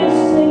 we're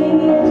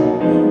singing it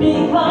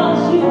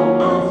because you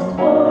asked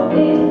for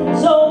it.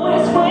 So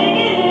we're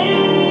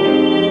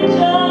swinging it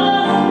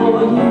just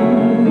for you.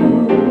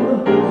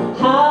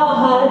 How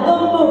high the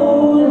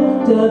moon,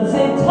 does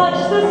it touch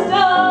the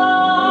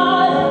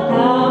stars?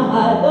 How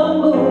high the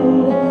moon,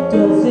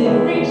 does it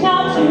reach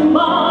out to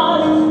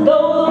Mars?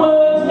 Though the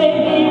words may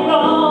be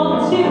wrong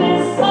to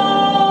this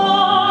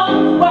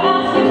song, we're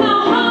asking how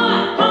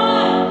high,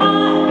 high,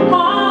 high,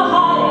 how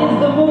high is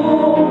the moon?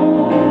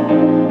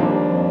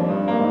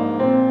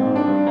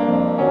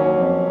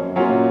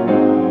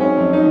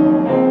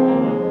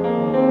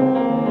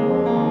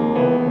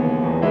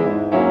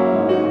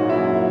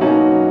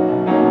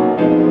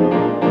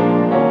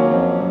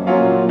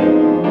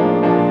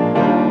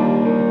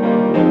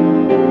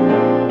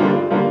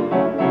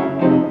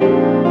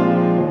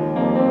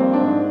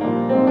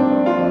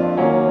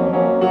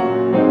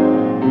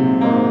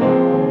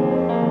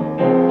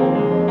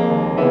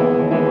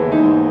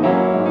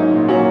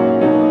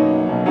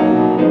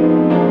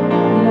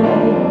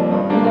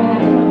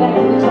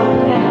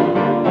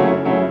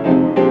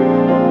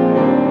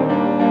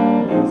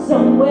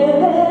 Somewhere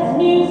there's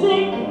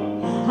music,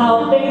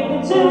 how faint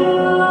the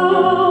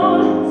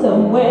tune.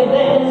 Somewhere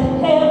there's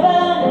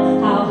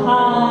heaven, how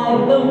high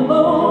the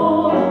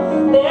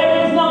moon.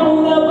 There is no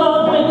moon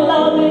above when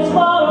love is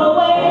far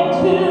away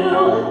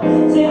too.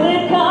 Till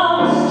it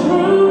comes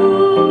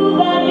true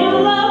that you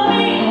love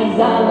me as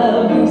I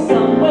love you.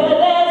 Somewhere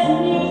there's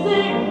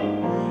music,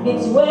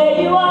 it's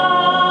where you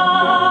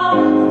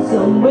are.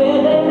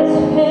 Somewhere there's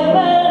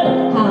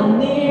heaven, how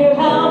near,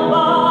 how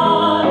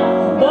far.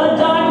 The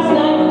darkest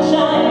night would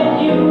shine if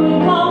you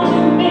would come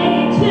to me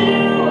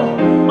too.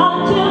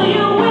 Until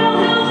you will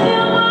have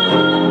still my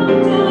heart.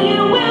 Until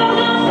you will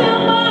have still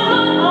my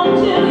heart.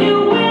 Until you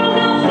will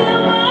have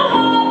still my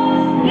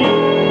heart. Yes,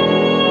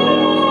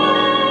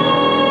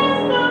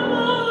 the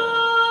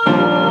moon.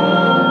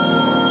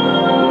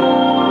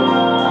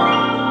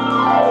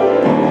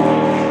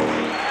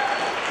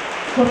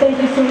 Well,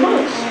 thank you so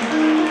much.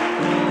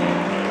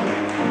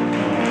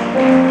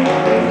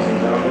 Ladies and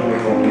gentlemen, we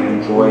hope you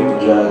enjoyed the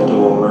jazz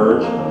duo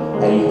Merge.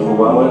 Eddie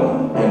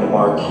Fluellen and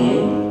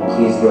MarQue,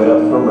 please give it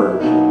up for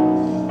Merge.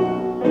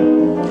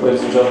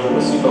 Ladies and gentlemen, the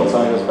seatbelt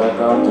sign is back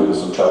on due to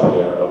some choppy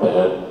air up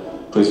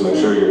ahead. Please make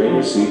sure you're in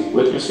your seat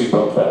with your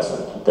seatbelt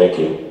fastened. Thank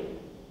you.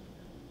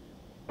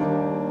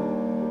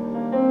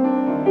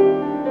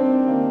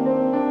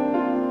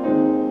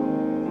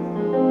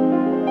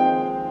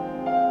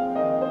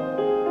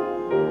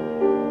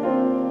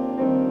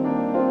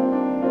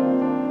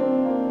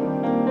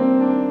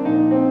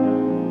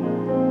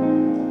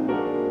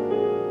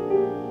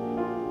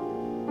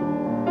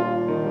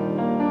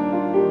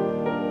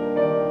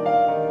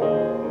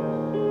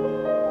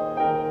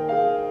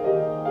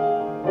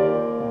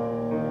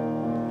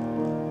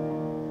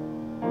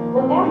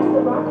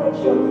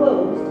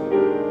 closed,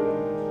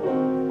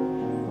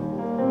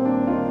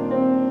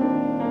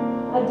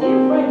 a dear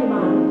friend of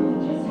mine who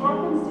just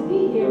happens to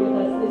be here with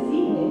us this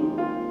evening.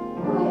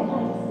 Go ahead,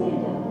 honey,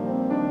 stand up.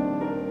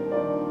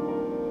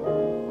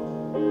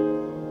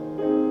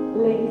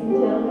 Ladies and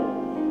gentlemen,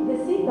 the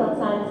seatbelt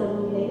sign is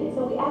illuminated, so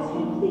we ask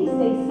you to please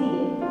stay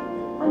seated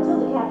until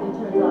the captain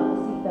turns off the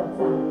seatbelt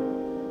sign.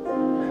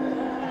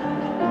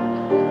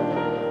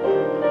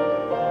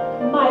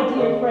 My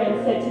dear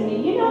friend said to me,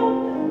 you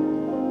know,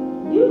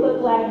 you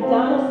look like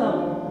Donna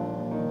Summer.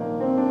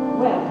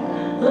 Well,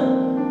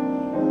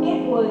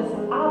 it was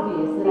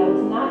obvious that I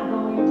was not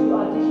going to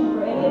audition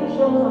for any of the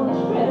shows on the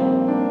strip.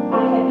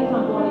 I had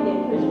become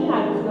born-again Christian,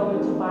 I was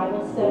going to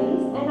Bible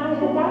studies, and I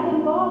had gotten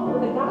involved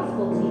with a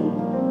gospel team.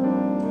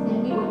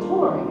 And we were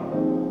touring.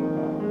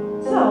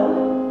 So,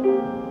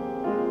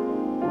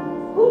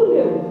 who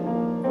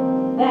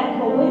knew that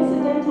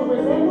coincidental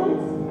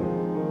resemblance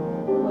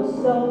was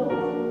so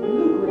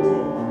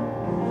lucrative?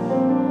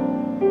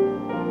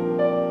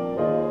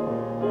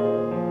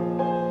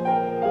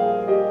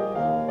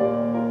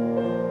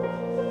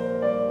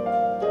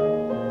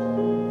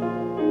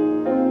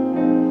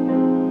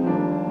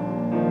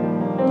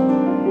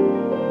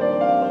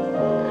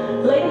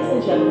 Ladies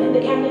and gentlemen, the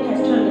captain has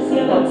turned the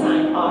seatbelt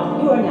sign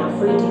off. You are now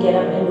free to get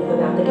up and move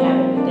about the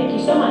cabin. Thank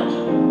you so much.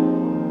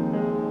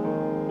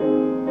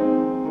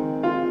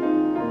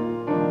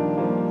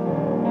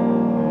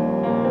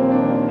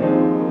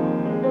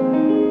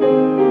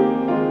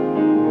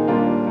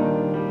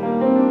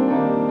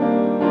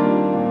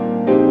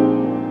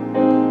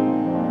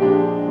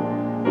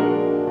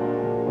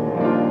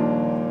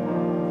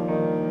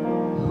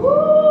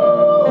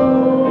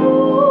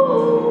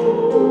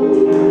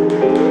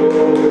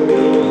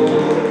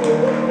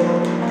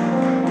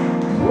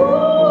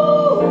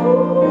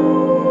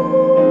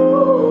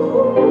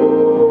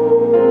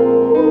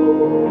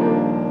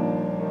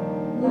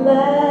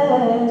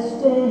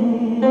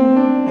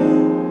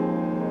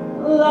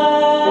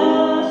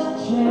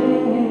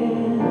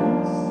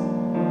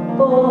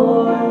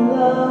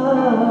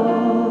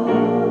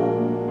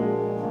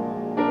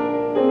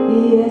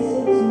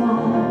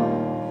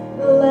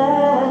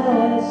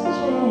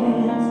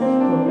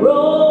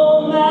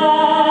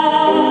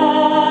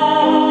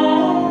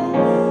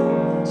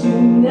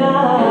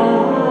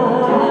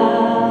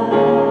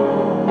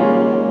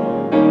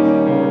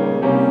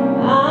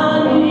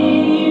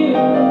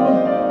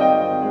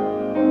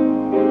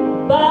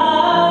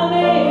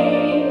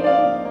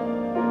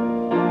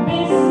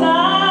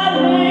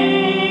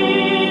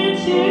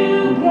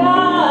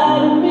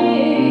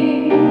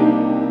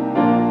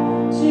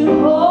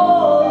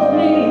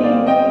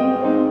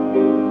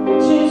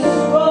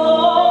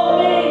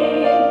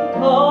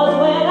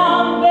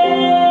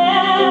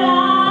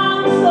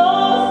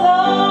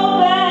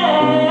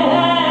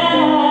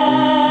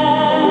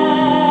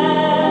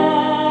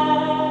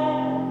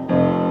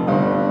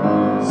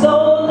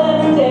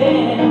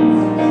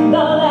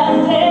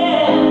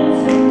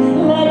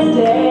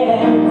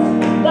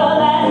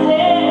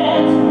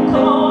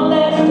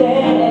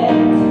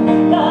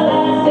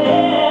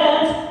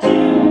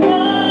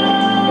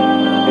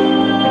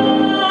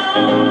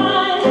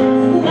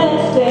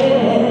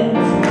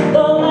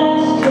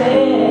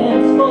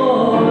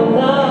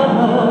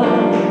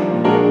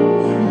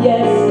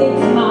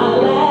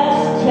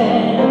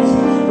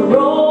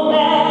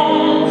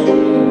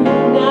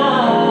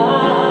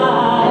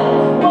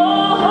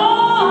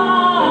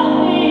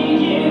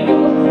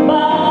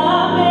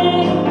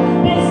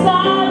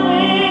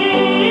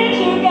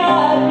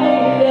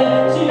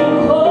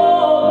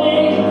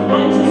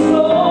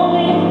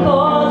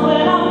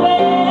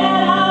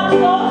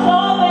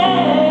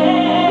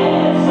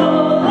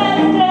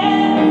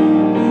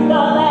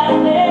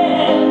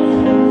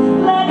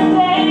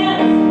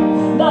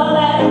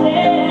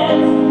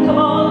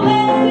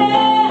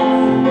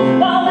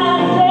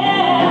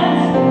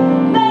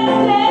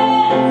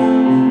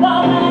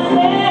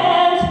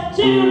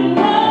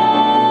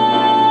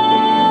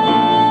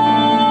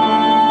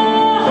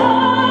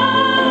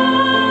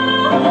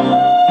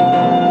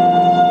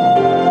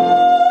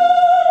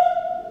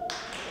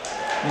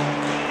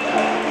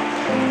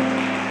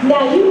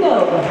 Now you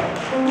know,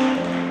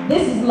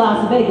 this is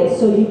Las Vegas,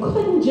 so you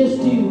couldn't just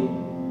do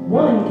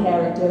one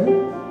character.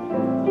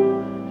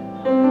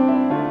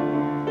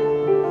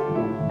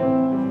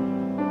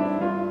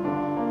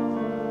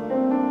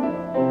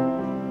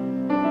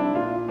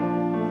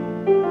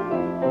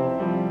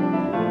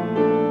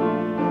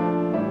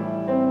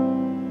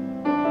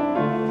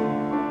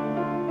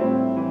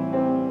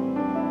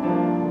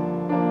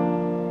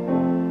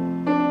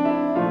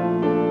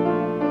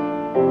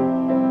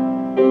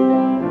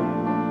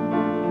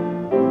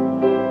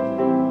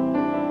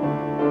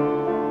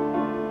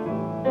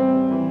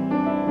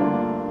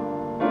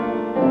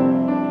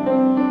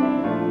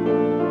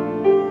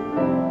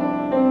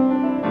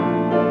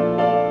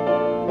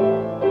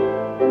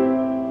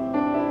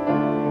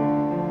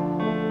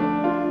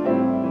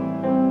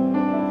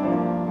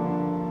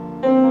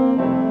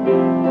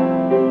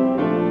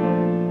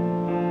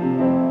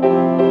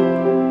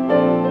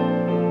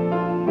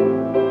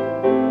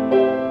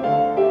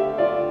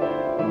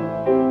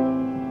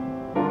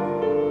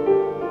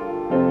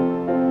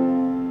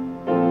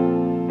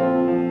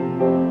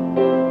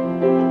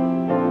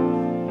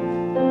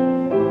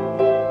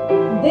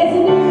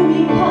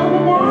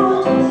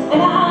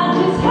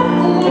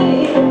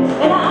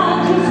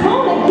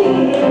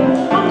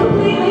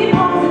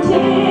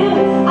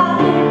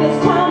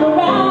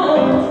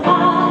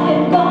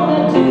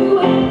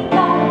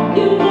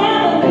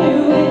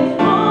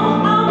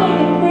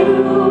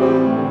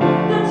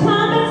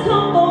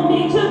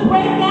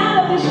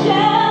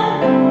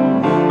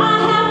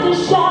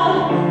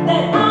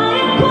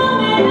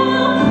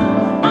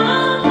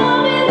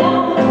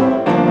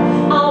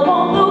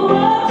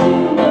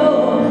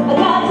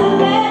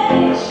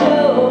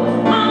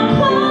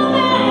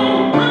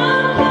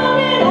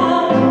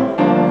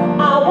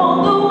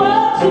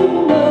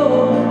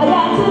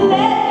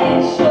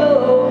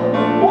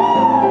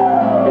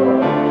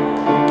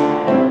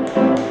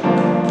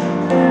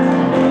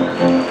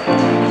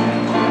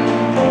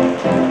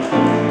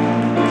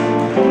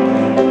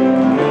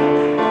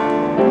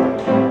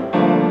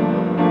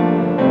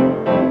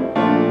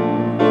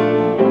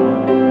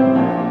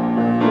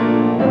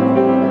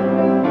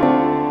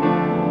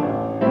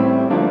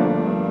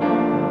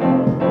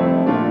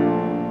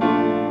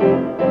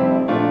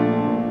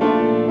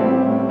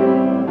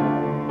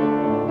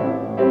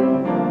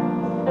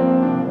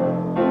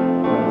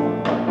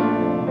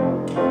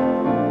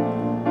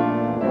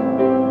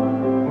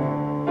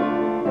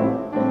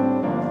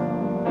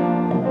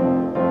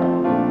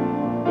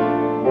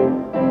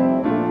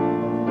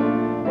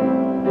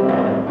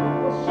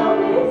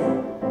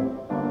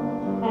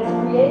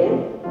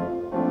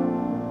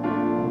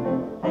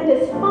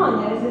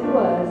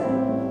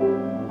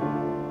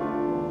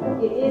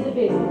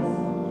 business.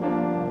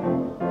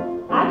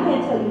 I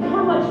can't tell you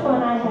how much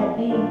fun I had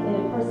being an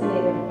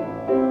impersonator.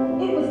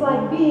 It was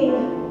like being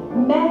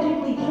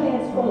magically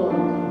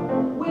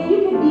transformed, where you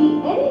could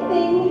be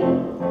anything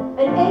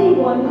and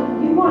anyone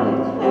you wanted.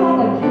 It was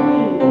like a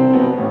dream.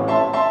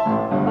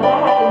 But I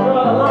had to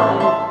draw the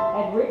line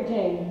at Rick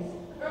James.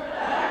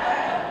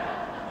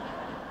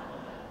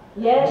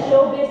 Yeah,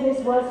 show business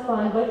was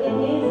fun, but it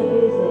is a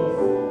business.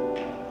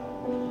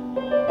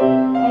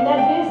 And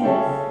that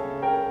business,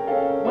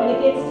 when it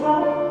gets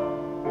tough,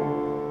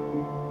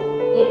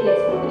 it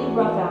gets pretty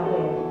rough out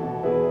there.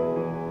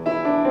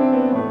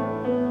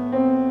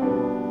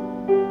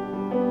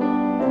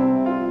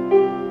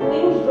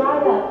 Things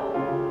dried up,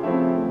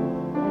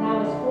 and I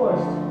was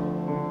forced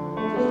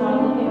to start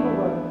looking for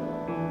work.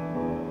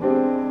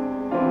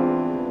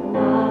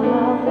 La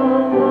la la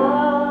la,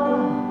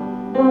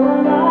 la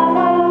la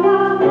la la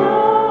la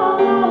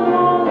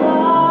la la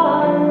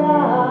la.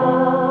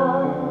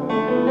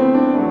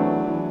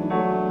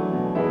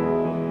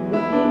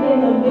 Looking in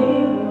the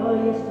mirror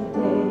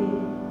yesterday,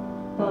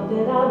 thought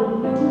that I would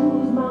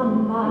lose my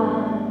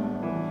mind,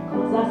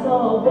 'cause I saw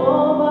a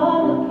woman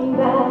looking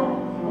back,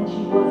 and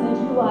she wasn't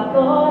who I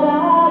thought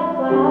I'd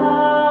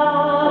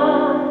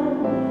find.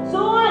 So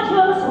I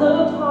just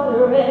looked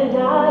harder and I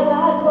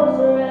got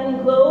closer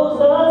and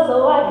closer so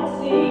I could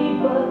see.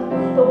 But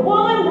the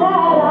woman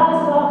that I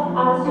saw, I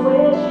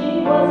swear she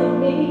wasn't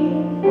me.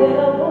 Then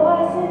a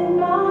voice in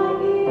my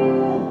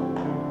ear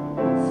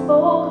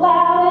spoke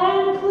loud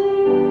and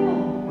clear.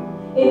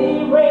 It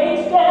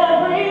erased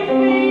every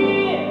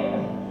fear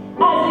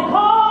as it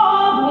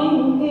called me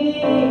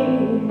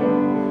near.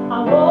 I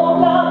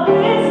woke up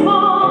this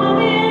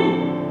morning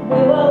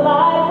with a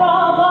light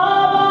from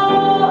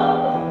above.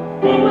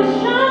 It was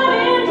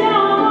shining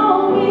down on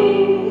me,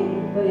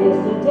 but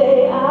yesterday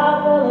I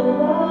fell in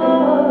love.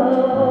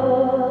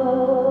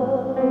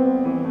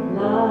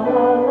 La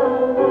la la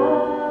la,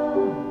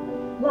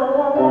 la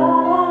la la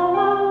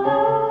la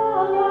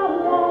la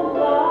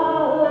la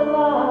la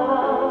la.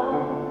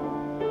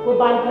 Well,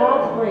 by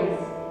God's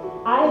grace,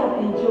 I have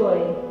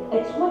enjoyed a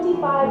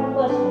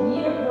 25-plus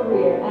year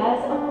career as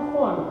a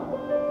performer.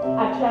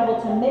 I've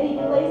traveled to many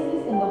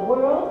places in the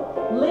world,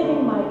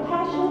 living my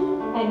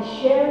passion and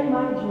sharing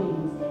my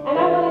dreams. And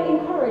I want to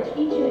encourage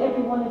each and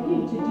every one of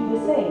you to do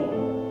the same,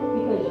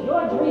 because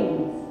your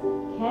dreams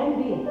can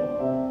be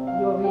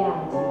your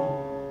reality.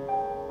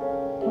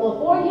 Well,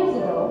 4 years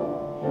ago,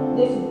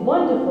 this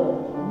wonderful,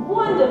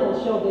 wonderful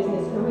show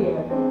business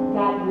career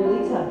got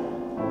really tough.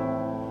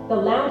 The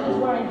lounges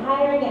weren't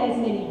hiring as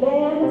many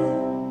bands.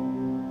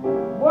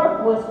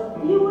 Work was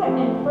fewer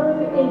and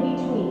further in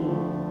between.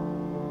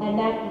 And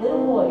that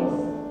little voice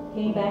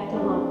came back to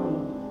haunt me.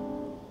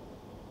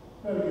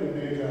 Better get a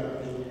day job,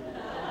 too.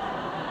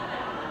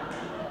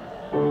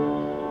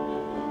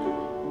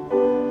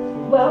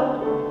 Well,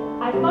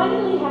 I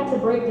finally had to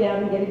break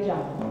down and get a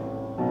job.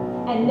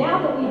 And now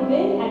that we've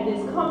been at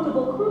this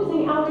comfortable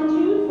cruising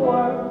altitude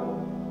for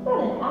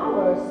about an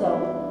hour or so,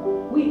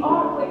 we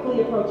are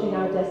quickly approaching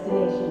our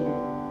destination.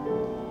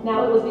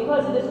 Now, it was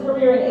because of this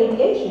career in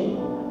aviation,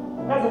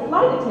 as a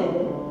flight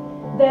attendant,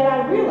 that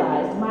I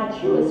realized my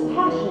truest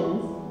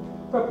passions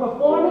for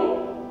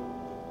performing,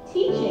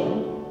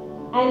 teaching,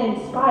 and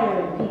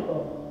inspiring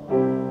people.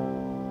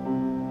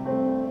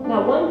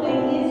 Now, one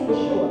thing is for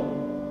sure.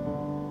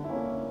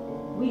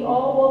 We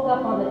all woke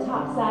up on the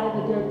top side of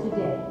the dirt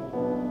today.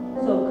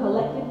 So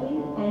collectively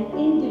and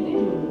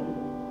individually,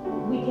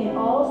 we can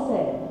all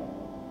say,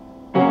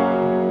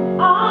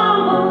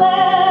 I'm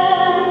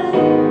blessed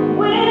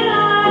when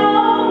I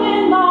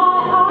open my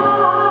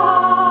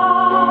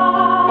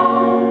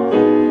eyes,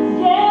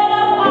 get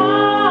up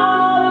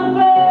out of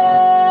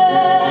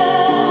bed,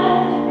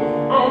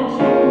 and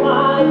to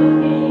my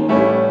feet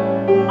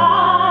I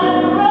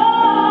rise.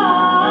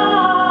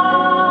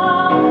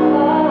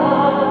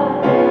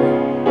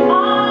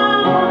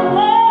 I'm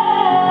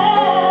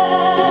blessed,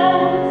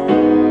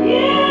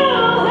 you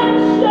have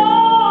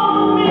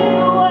shown me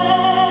the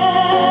way,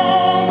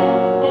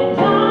 and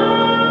I'm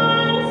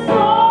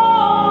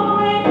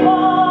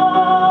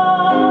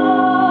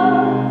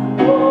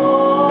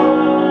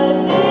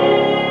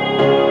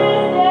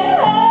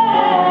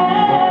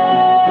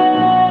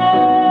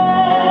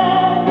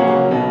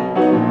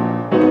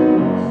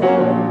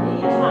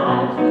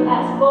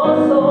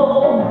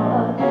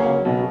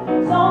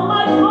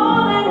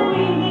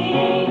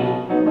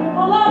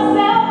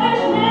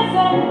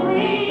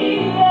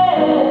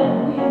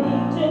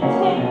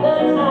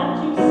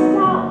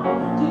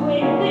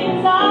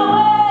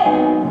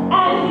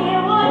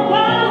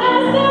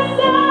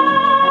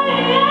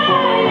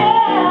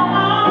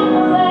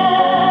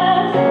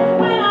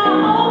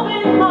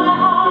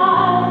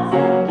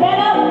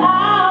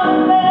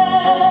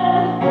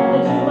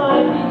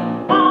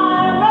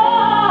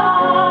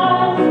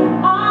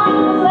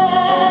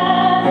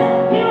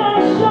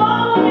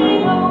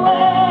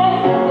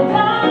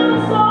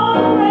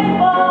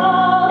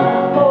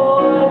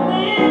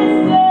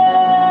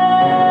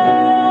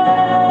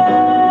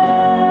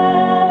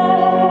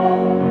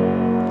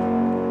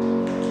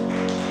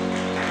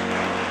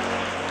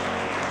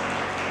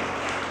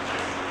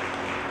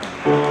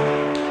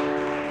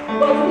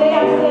Well, today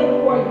I stand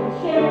before you,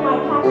 sharing my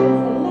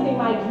passions and living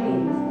my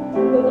dreams,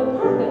 with the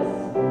purpose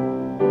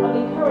of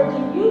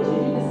encouraging you to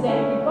do the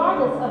same,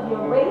 regardless of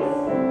your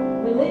race,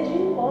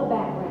 religion, or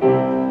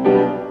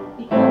background.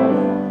 Because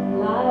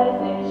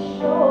life is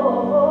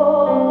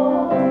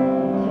short,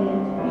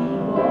 can't be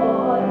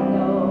bored,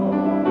 no.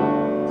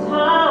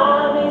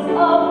 Time is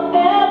of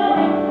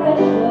every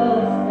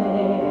precious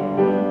thing.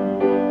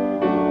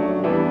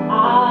 I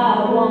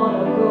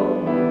wanna go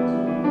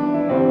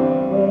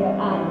where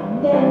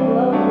I've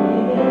never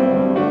been,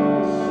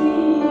 and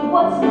see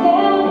what's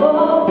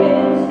never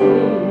been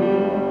seen.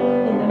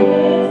 In the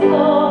midst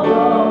of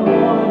the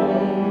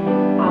morning,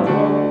 I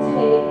won't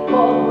take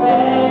for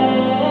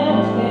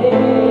granted.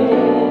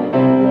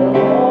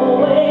 There'll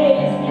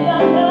always be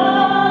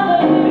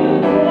another new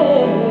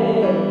day.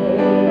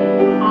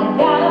 I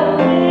gotta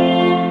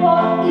live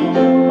for each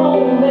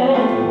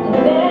moment and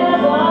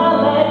never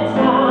let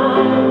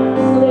time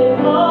slip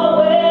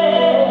away.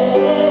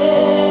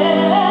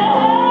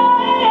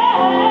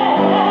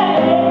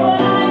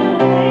 When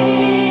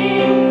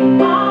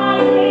I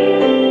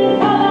dream in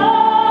color.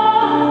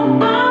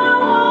 I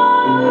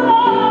want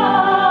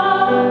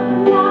love,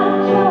 not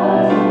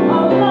just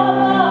a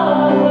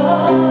lover.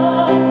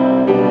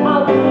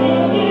 I'll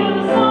give you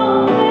so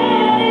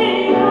many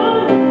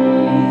good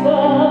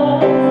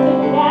reasons to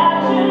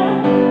capture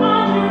my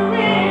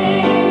dream.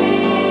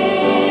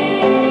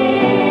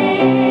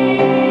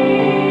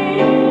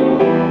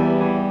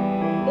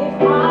 If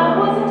I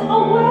wasn't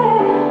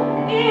aware,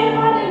 if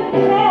I didn't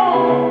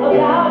care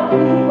about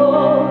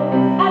people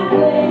and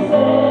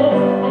places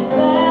and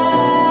things,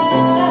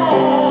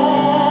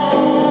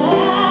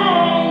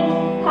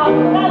 how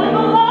could I live a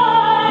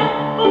life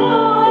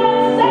full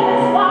and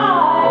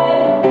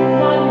satisfied,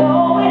 not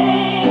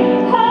knowing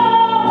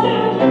how to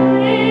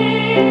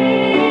dream?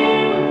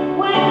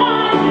 When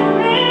I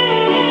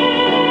dream,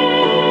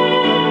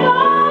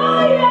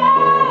 oh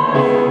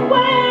yes,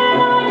 when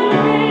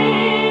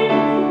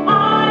I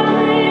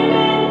dream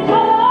in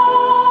color.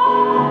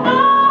 I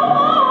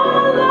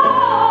want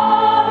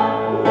love,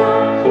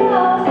 not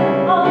just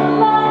a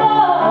lover.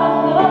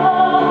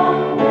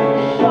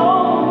 Show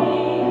me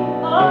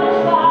a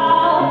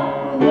child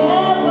who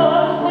never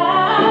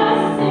has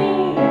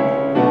seen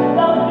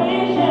the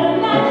vision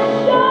that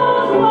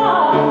shows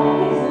what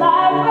his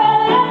life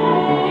really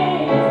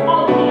means.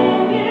 I'll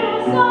give you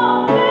so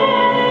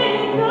many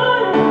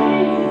good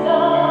reasons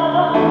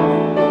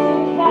to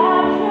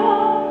capture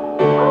your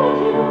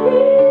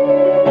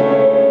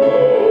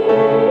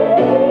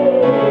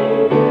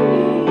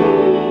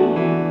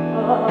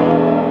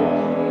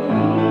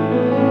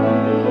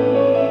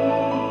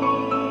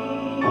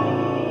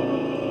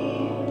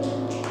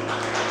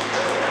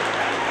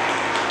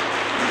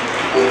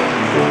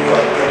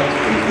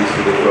Please be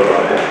seated for a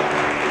Rockette.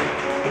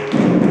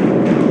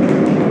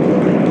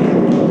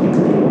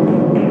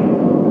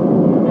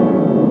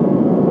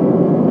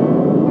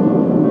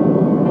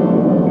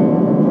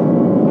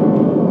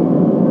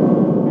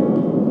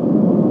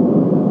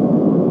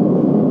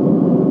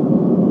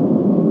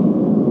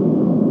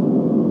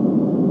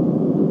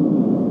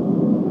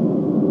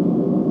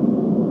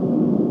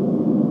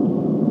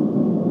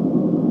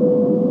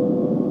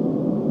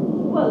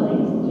 Well,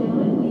 ladies and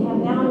gentlemen, we have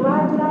now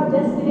arrived at our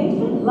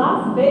destination,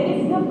 Las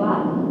Vegas,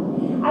 Nevada.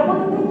 I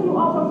want to thank you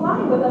all for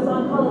flying with us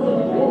on Colors of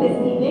Madrid this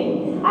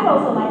evening. I'd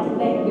also like to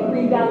thank the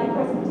Green Valley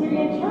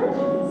Presbyterian Church,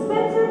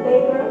 Spencer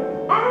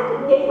Baker,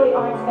 and Gateway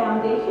Arts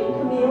Foundation,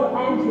 Camille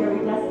and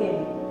Jerry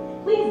Ruskin.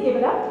 Please give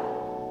it up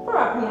for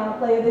our piano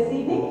player this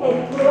evening,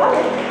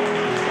 Fluellen.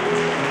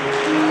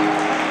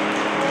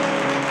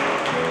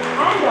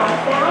 And our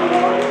sound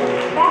boy,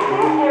 back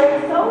there,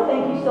 Eric So,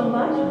 thank you so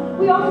much.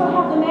 We also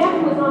have the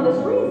man who is on the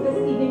screens this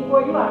evening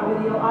for you, our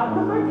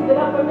videographer. Give it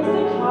up for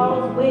Mr.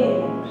 Charles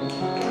Wayne.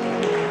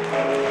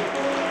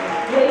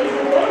 Ladies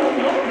and gentlemen,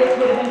 none of this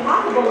would have been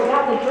possible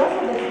without the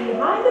dresser that's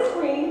behind the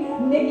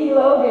screen, Nikki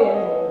Logan.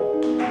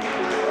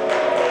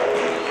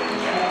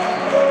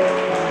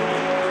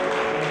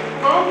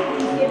 And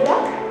please give it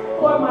up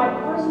for my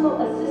personal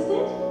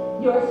assistant,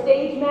 your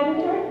stage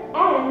manager,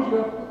 and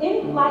your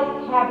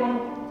in-flight cabin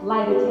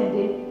flight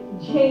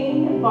attendant,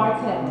 Jane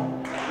Bartell.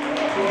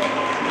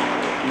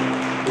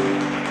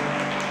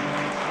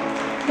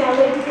 Now,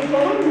 ladies and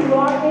gentlemen, you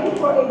are in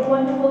for a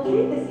wonderful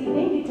treat this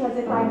evening because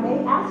if I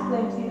may ask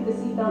them to, the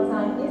seatbelt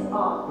sign is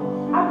off.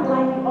 I would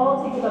like you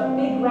all to give a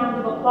big round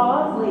of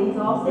applause. Ladies,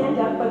 all stand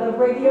up for the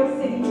Radio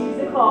City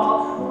Music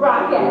Hall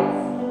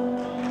Rockettes.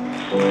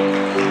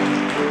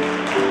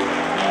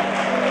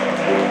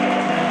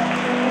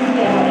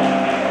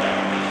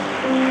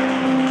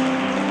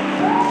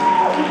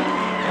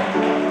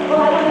 Well,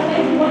 I want to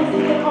thank you once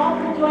again all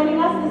for joining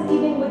us. This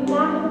evening would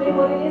not have been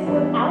what it is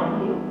without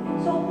you.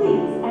 So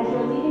please, as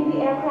you're leaving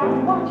the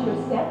aircraft, watch your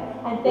step,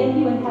 and thank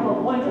you and have a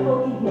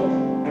wonderful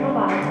evening.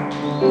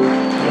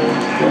 Bye-bye.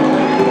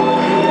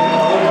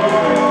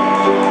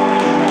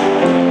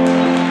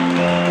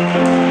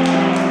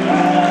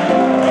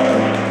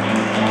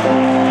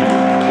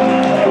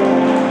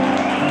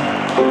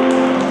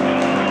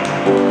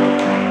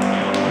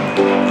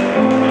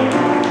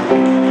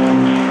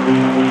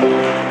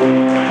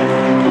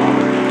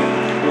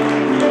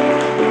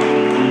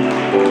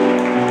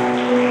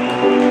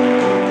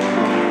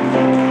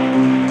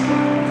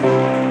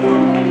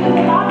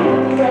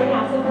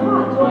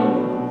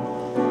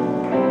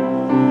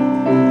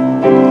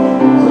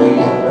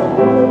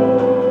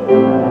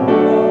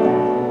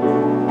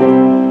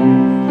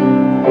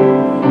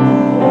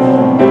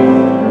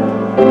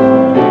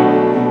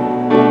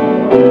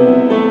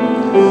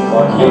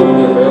 MarQue will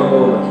be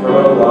available in the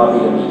terminal lobby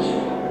to meet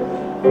you.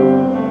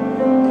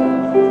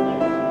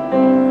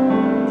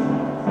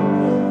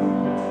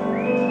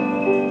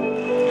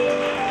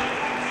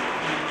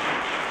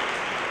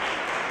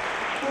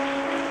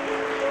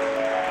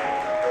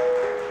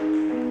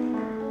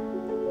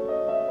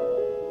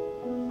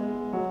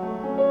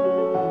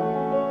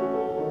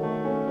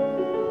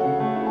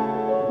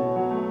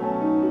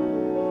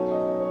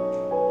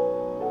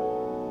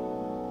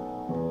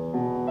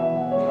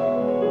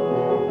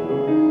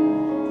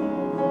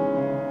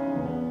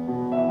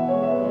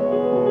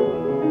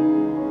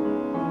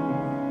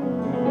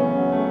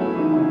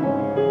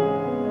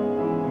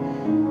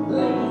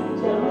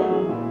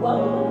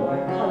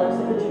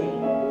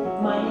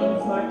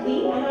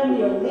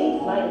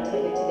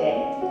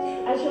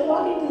 As you're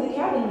walking through the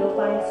cabin, you'll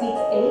find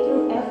seats A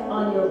through F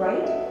on your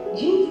right,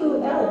 G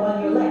through L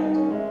on your left.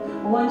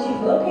 Once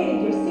you've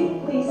located your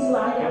seat, please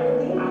slide out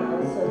of the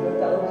aisle so your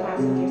fellow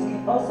passengers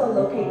can also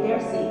locate their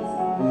seats.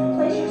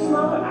 Place your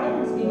smaller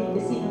items beneath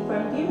the seat in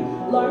front of you.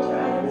 Larger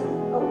items,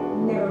 oh,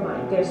 never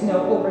mind, there's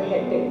no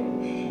overhead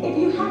bin. If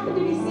you happen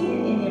to be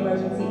seated in the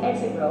emergency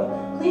exit row,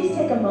 please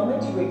take a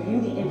moment to review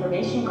the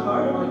information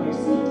card on your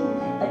seat.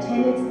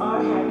 Attendants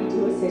are happy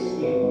to assist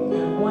you.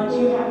 Once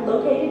you have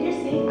located your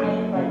seat, I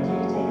invite you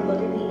to take a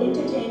look at the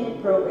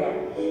entertainment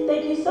program.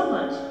 Thank you so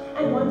much,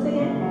 and once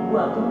again,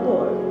 welcome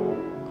aboard.